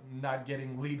are not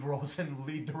getting lead roles and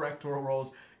lead directorial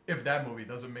roles if that movie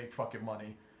doesn't make fucking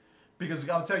money. Because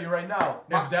I'll tell you right now,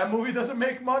 if My- that movie doesn't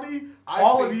make money, I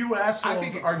all think- of you I assholes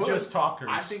think it are could. just talkers.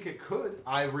 I think it could.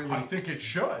 I think it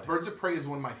should. Birds of Prey is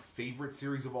one of my favorite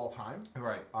series of all time.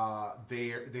 Right. They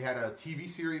had a TV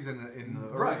series in the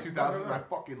early Right. 2000s. Right. I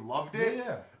fucking loved it.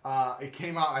 Yeah. It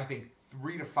came out, I think,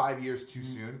 3 to 5 years too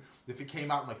soon. If it came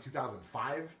out in like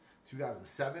 2005,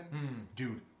 2007,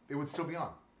 dude, it would still be on.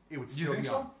 It would still think be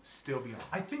so? on. Still be on.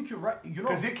 I think you're right. You know,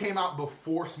 Because it came out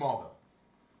before Smallville.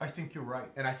 I think you're right.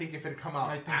 And I think if it had come out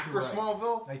I think after you're right.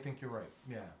 Smallville, I think you're right.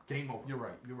 Yeah. game over. You're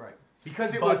right. You're right.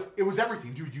 Because it was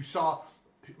everything, dude. You saw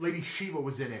Lady Shiva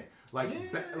was in it,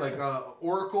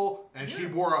 Oracle, and she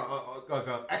wore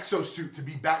a exosuit to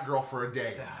be Batgirl for a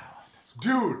day,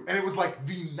 dude. And it was like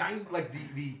the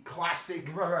classic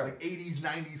like 80s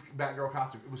 90s Batgirl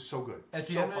costume. It was so good. At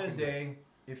the end of the day,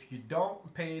 if you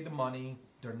don't pay the money,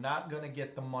 they're not going to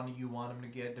get the money you want them to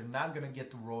get. They're not going to get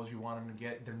the roles you want them to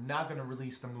get. They're not going to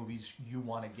release the movies you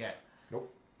want to get.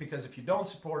 Nope. Because if you don't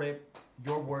support it,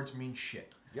 your words mean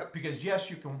shit. Yep. Because yes,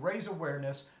 you can raise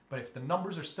awareness, but if the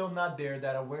numbers are still not there,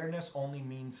 that awareness only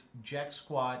means jack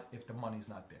squat if the money's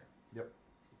not there. Yep.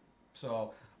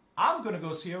 So I'm going to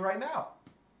go see it right now.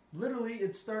 Literally,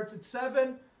 it starts at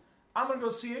 7. I'm going to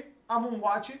go see it. I'm going to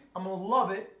watch it. I'm going to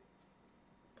love it.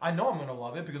 I know I'm going to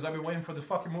love it because I've been waiting for this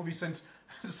fucking movie since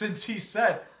he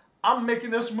said, I'm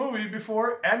making this movie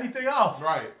before anything else.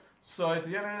 Right. So at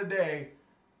the end of the day,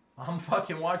 I'm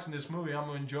fucking watching this movie. I'm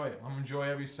going to enjoy it. I'm going to enjoy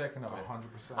every second of it.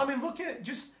 100%. I mean, look at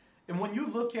just... And when you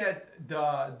look at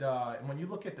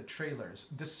the trailers,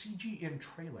 the CG in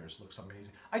trailers looks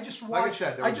amazing. I just watched. Like I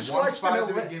said, there was one spot at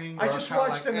the beginning I where just I was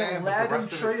watched kinda an like, but the Aladdin rest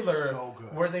of it's trailer so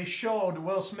good. where they showed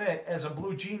Will Smith as a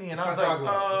blue genie, and I was Let's like,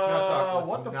 not talk about it. Let's not talk about it.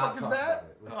 what the Let's not fuck is talk that? about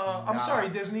it. Let's I'm not. sorry,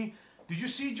 Disney. Did you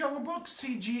see Jungle Book?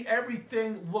 CG,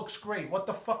 everything looks great. What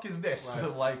the fuck is this?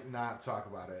 Let's Like, not talk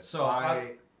about it. So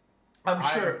I'm I'm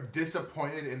sure.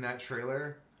 disappointed in that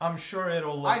trailer. I'm sure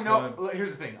it'll look I know. good. Here's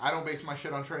the thing. I don't base my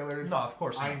shit on trailers. No, of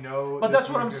course not. I know. But this that's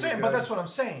what I'm movie's gonna saying. be But good. that's what I'm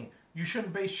saying. You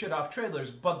shouldn't base shit off trailers.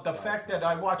 But the fact that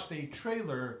I watched a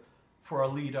trailer for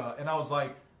Alita and I was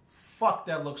like, "Fuck,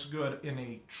 that looks good in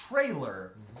a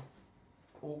trailer."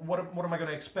 What am I going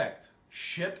to expect?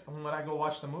 Shit when I go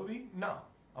watch the movie? No,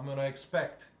 I'm going to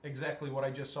expect exactly what I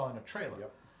just saw in a trailer.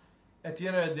 Yep. At the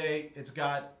end of the day, it's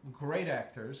got great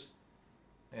actors.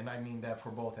 And I mean that for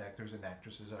both actors and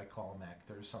actresses. I call them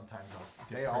actors. Sometimes I'll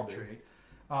They all do. differentiate.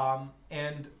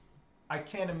 And I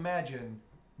can't imagine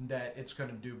that it's going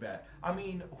to do bad. I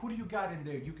mean, who do you got in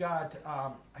there? You got,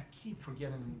 I keep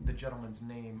forgetting the gentleman's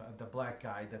name, the black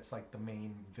guy that's like the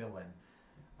main villain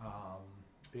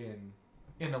in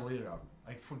Alita.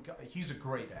 I forgot. He's a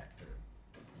great actor.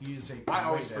 He is a great I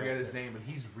always forget actor. his name, and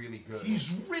he's really good.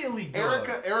 He's really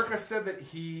good. Erica said that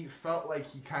he felt like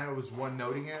he kind of was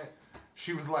one-noting it.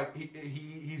 She was like,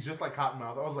 he's just like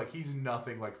Cottonmouth. I was like, he's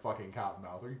nothing like fucking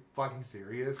Cottonmouth. Are you fucking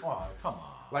serious? Oh, come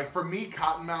on. Like, for me,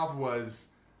 Cottonmouth was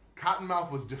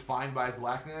defined by his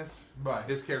blackness. Right.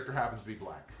 This character happens to be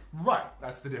black. Right.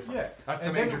 That's the difference. Yeah. That's the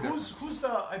and major then difference. who's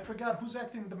the, I forgot, who's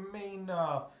acting the main,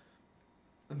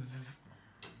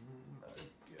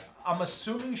 I'm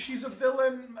assuming she's a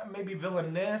villain, maybe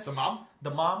villainess. The mom?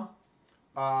 The mom?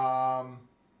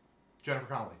 Jennifer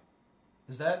Connelly.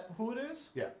 Is that who it is?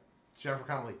 Yeah. It's Jennifer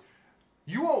Connelly.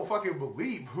 You won't fucking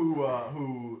believe who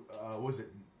was it?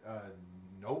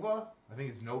 Nova? I think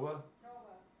it's Nova.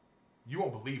 You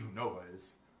won't believe who Nova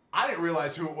is. I didn't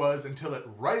realize who it was until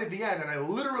right at the end, and I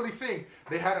literally think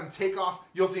they had him take off.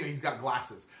 You'll see him, he's got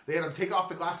glasses. They had him take off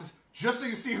the glasses just so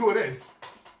you see who it is.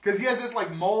 Because he has this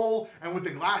like mole, and with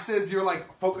the glasses, you're like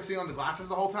focusing on the glasses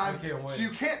the whole time. I can't wait. So you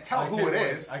can't tell I who can't it wait.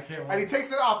 is. I can't And he wait.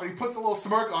 takes it off, and he puts a little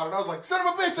smirk on it. And I was like, son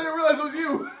of a bitch, I didn't realize it was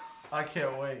you. I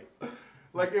can't wait.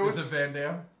 Like, it was... Is it Van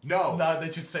Damme? No. No,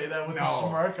 did you say that with a No.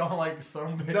 smirk? I'm like,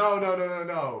 some bitch.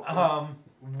 No.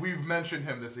 We've mentioned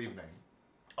him this evening.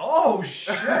 Oh,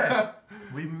 shit.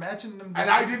 We mentioned him. And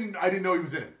I didn't know he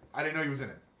was in it. I didn't know he was in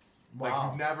it. Wow.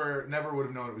 Like, never would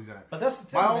have known it was in it. But that's the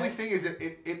thing, My man. only thing is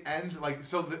it ends like,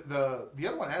 so the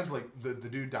other one ends like the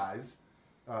dude dies.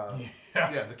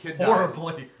 Yeah, the kid dies.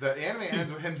 Horribly. The anime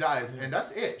ends with him dies, and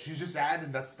that's it. She's just sad,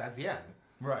 and that's the end.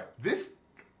 Right. This,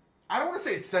 I don't want to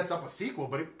say it sets up a sequel,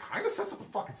 but it kind of sets up a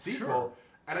fucking sequel, Sure.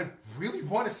 and I really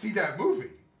want to see that movie.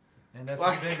 And that's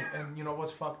Like- the thing. And you know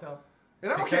what's fucked up?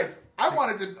 And I don't Because- care. I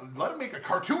wanted to let him make a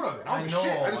cartoon of it. I don't give a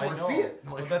shit. I just want to see it.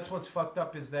 But Like, that's what's fucked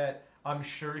up is that I'm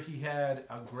sure he had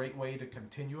a great way to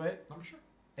continue it, I'm sure.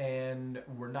 and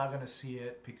we're not going to see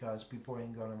it because people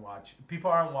ain't going to watch. People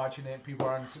aren't watching it. People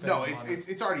aren't spending No, money.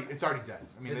 it's already dead.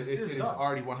 I mean, It's it is done.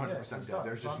 already Yeah, 100% it's dead. done.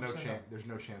 There's just no 100% chance. done. There's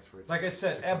no chance for it. Like I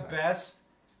said, to come at back. best,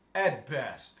 At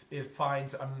best, it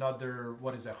finds another,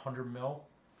 what is it, 100 mil?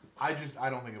 I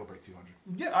don't think it'll break 200.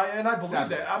 Yeah, I believe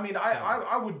Sadly. that. I mean,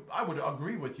 Sadly. I would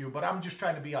agree with you, but I'm just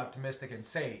trying to be optimistic and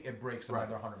say it breaks Right.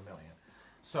 another 100 million.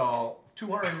 So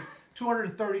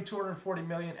 230, 240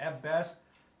 million at best,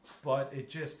 but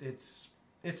it's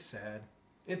sad.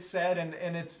 It's sad,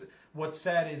 and it's what's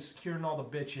sad is hearing all the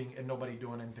bitching and nobody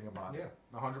doing anything about it.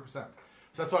 Yeah, 100%.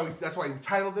 So that's why we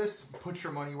titled this "Put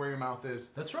Your Money Where Your Mouth Is,"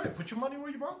 That's right. Put your money where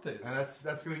your mouth is. and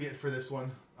that's gonna be it for this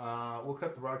one. We'll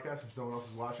cut the broadcast if no one else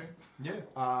is watching. Yeah.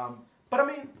 Um, But I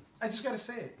mean, I just gotta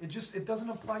say it. It doesn't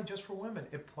apply just for women.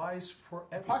 It applies for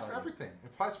it everybody. applies for everything. It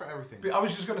applies for everything. I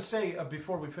was just gonna say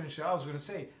before we finish it, I was gonna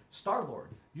say Star Lord.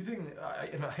 You think?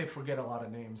 And I forget a lot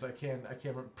of names. I can't.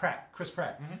 Remember. Chris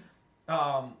Pratt.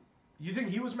 Mm-hmm. You think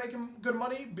he was making good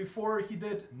money before he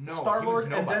did No, Star he was Lord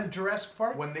and nobody. then Jurassic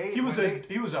Park? He was a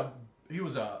chubby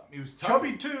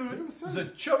tubby. dude. He was He was a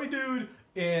chubby dude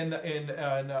in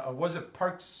was it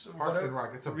Parks Parks whatever? and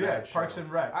Rec. It's a Yeah, bad show. Parks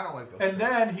and Rec. I don't like those. And shows.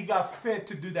 then he got fit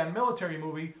to do that military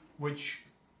movie, which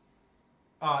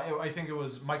I think it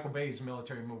was Michael Bay's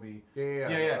military movie.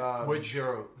 Yeah. Which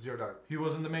Zero Dark. he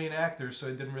wasn't the main actor, so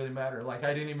it didn't really matter. Like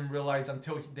I didn't even realize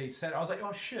until they said. I was like,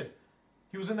 oh shit,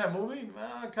 he was in that movie.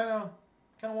 I kind of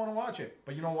want to watch it,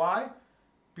 but you know why?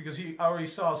 Because I already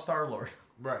saw Star Lord.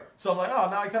 Right. So I'm like, oh,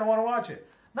 now I kind of want to watch it.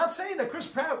 Not saying that Chris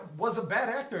Pratt was a bad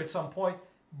actor at some point,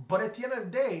 but at the end of the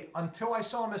day, until I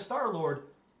saw him as Star Lord,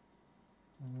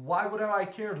 why would I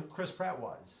care who Chris Pratt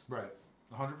was? Right.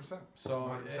 100%.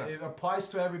 So 100%. it applies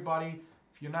to everybody.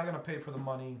 If you're not going to pay for the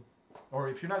money, or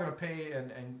if you're not going to pay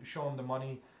and show them the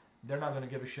money, they're not going to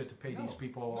give a shit to pay these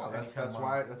people. No, any that's kind of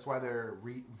money. why they're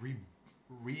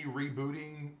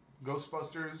rebooting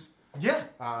Ghostbusters. Yeah.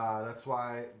 That's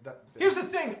why. Here's the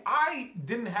thing. I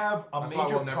didn't have a That's why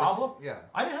major we'll never problem. Yeah.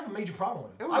 I didn't have a major problem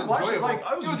with it. It was I watched enjoyable.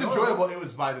 it It was enjoyable. It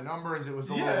was by the numbers. It was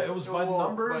a little, it was by the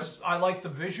numbers. I liked the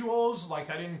visuals. I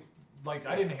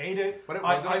didn't hate it. But it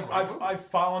wasn't a great movie.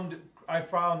 I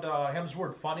found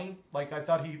Hemsworth funny. Like I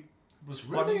thought he was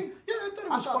funny. Really? Yeah, I thought it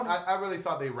was funny. I really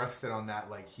thought they rested on that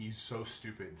he's so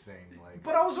stupid thing.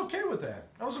 But I was okay with that.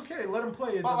 I was okay. Let him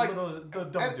play the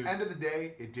dumb dude. End of the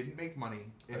day, it didn't make money.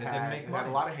 It didn't make had money.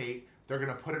 a lot of hate. They're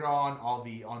gonna put it on all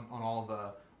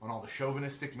the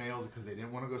chauvinistic males because they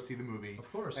didn't want to go see the movie.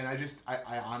 Of course. And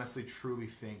I honestly truly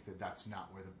think that that's not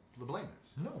where the blame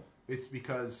is. No. It's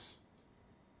because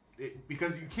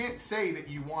you can't say that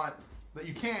you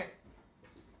can't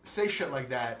say shit like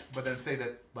that, but then say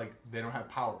that they don't have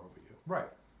power over you. Right.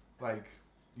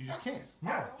 You just can't.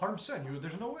 No, 100%.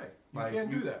 There's no way. You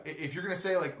can't do that. If you're gonna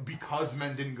say because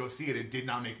men didn't go see it, it did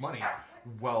not make money.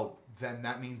 Well, then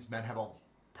that means men have all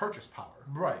purchase power.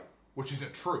 Right. Which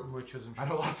isn't true. Which isn't true. I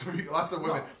know lots of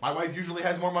women. No. My wife usually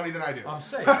has more money than I do. I'm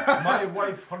saying my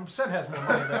wife 100% has more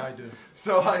money than I do.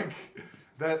 So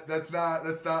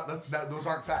those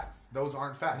aren't facts. Those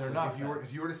aren't facts. They're not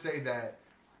if you were to say that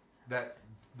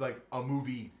a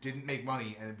movie didn't make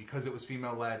money and because it was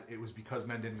female led, it was because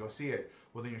men didn't go see it.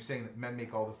 Well, then you're saying that men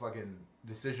make all the fucking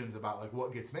decisions about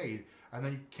what gets made, and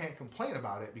then you can't complain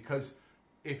about it because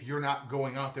if you're not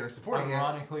going out there and supporting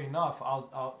Ironically enough,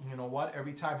 I'll you know what?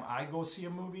 Every time I go see a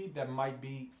movie that might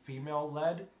be female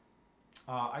led,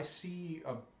 I see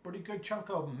a pretty good chunk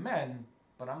of men,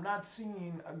 but I'm not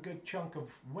seeing a good chunk of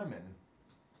women.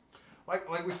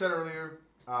 Like we said earlier,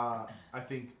 I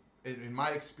think in my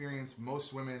experience,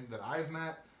 most women that I've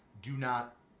met do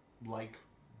not like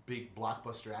big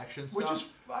blockbuster action stuff,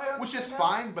 which is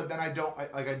fine. But then I don't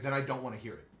want to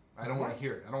hear it. I don't want to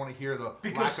hear it. I don't want to hear the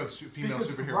lack of female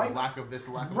superheroes, lack of this,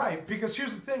 lack of right. Because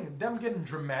here's the thing: them getting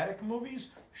dramatic movies,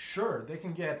 sure, they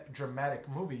can get dramatic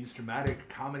movies, dramatic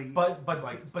comedy,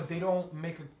 but they don't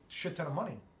make a shit ton of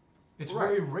money. It's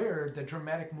very rare that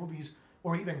dramatic movies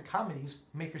or even comedies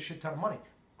make a shit ton of money.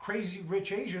 Crazy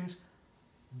Rich Asians,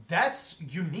 that's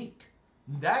unique.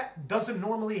 That doesn't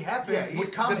normally happen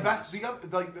with comedies.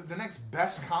 The next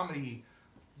best comedy.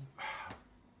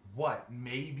 What?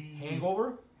 Maybe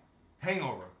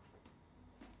Hangover.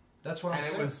 That's what I'm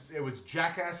saying. And it was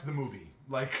Jackass the movie.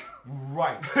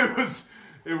 Right. it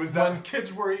was that when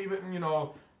kids were even,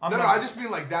 No, I just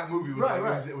mean that movie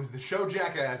was It was the show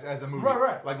Jackass as a movie.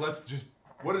 Right. Let's just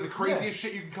what are the craziest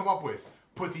shit you can come up with?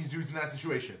 Put these dudes in that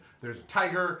situation. There's a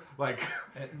tiger,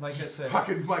 and like I said,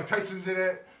 fucking Mike Tyson's in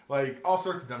it, all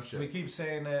sorts of dumb shit. We keep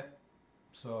saying it,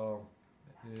 so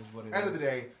it is what it is. End of the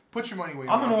day, put your money where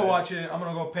your I'm gonna mouth go is. watch it. I'm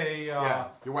gonna go pay.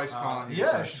 Your wife's calling you.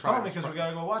 Yeah, she's calling me because we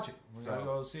gotta go watch it. We So, gotta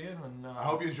go see it. And I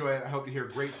hope you enjoy it. I hope you hear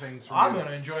great things from I'm you.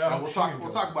 gonna enjoy it.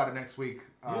 We'll talk about it next week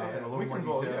in a little more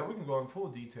detail. Yeah, we can go in full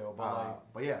detail.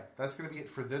 But yeah, that's gonna be it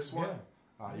for this one.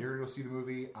 Yeah. You're gonna go see the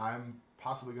movie. I'm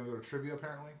possibly going to go to trivia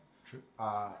apparently.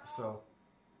 So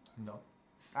No.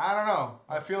 I don't know.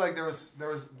 I feel like there was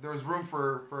room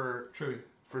for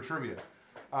trivia.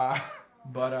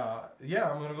 But yeah,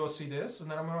 I'm gonna go see this, and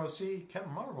then I'm gonna see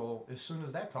Captain Marvel as soon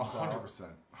as that comes out.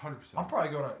 100%. I'm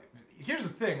probably gonna. Here's the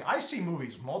thing: I see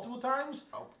movies multiple times,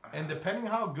 and depending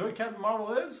how good Captain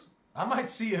Marvel is, I might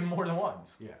see it more than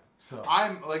once. Yeah. So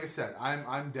I'm like I said,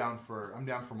 I'm down for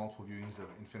multiple viewings of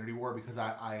Infinity War because or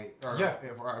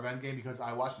Endgame because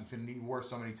I watched Infinity War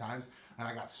so many times and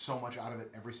I got so much out of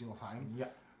it every single time. Yeah.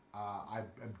 I'm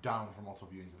down for multiple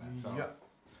viewings of that. So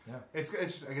yeah. It's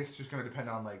just, I guess it's just gonna depend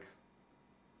on like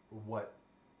what.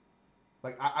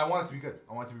 Like I want it to be good.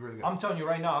 I want it to be really good. I'm telling you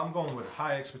right now, I'm going with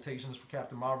high expectations for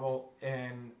Captain Marvel,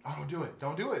 and don't do it.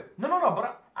 Don't do it. No.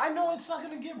 But I know it's not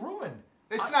gonna get ruined.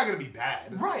 It's not going to be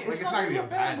bad. Right. Like, it's not going to be a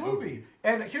bad movie.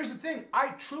 And here's the thing. I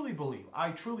truly believe. I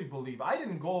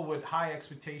didn't go with high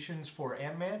expectations for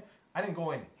Ant-Man. I didn't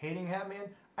go in hating Ant-Man.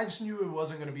 I just knew it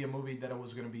wasn't going to be a movie that it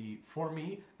was going to be for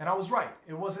me. And I was right.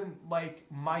 It wasn't like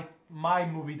my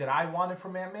movie that I wanted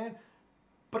from Ant-Man.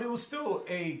 But it was still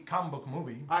a comic book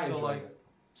movie. I enjoyed it.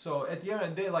 So at the end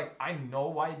of the day, like, I know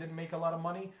why it didn't make a lot of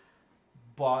money.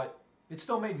 But it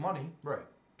still made money. Right.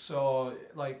 So,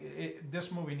 like, this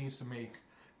movie needs to make,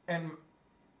 and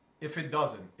if it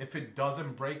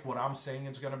doesn't break what I'm saying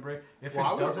it's gonna break, if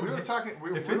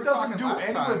it doesn't do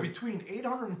anywhere between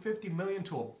 $850 million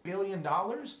to $1 billion,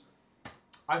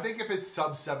 I think if it's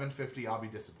sub 750, I'll be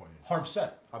disappointed.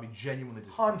 100%. I'll be genuinely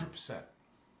disappointed. 100%.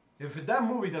 If that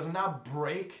movie does not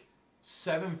break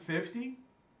 750,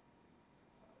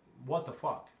 what the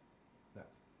fuck?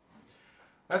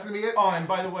 That's going to be it. Oh, and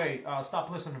by the way, stop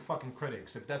listening to fucking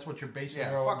critics. If that's what you're basing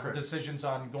your decisions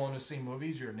on going to see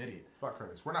movies, you're an idiot. Fuck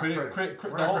critics. We're not critics.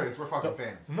 We're not critics. We're fucking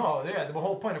fans. No, yeah, the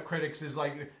whole point of critics is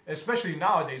like, especially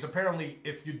nowadays, apparently,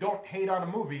 if you don't hate on a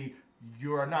movie,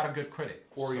 you are not a good critic.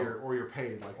 Or you're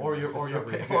paid. Like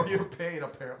you're paid,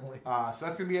 apparently. So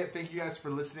that's going to be it. Thank you guys for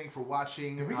listening, for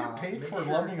watching. Did we get paid for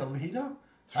loving Alita?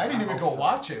 I didn't even go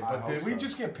watch it, but did we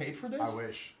just get paid for this? I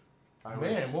wish.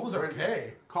 Man, what was our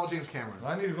pay? Call James Cameron.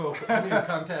 I need to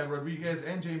contact Rodriguez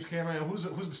and James Cameron. Who's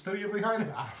the studio behind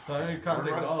it? I need to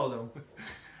contact all of them.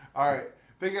 All right.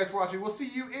 Thank you guys for watching. We'll see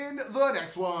you in the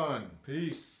next one.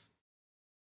 Peace.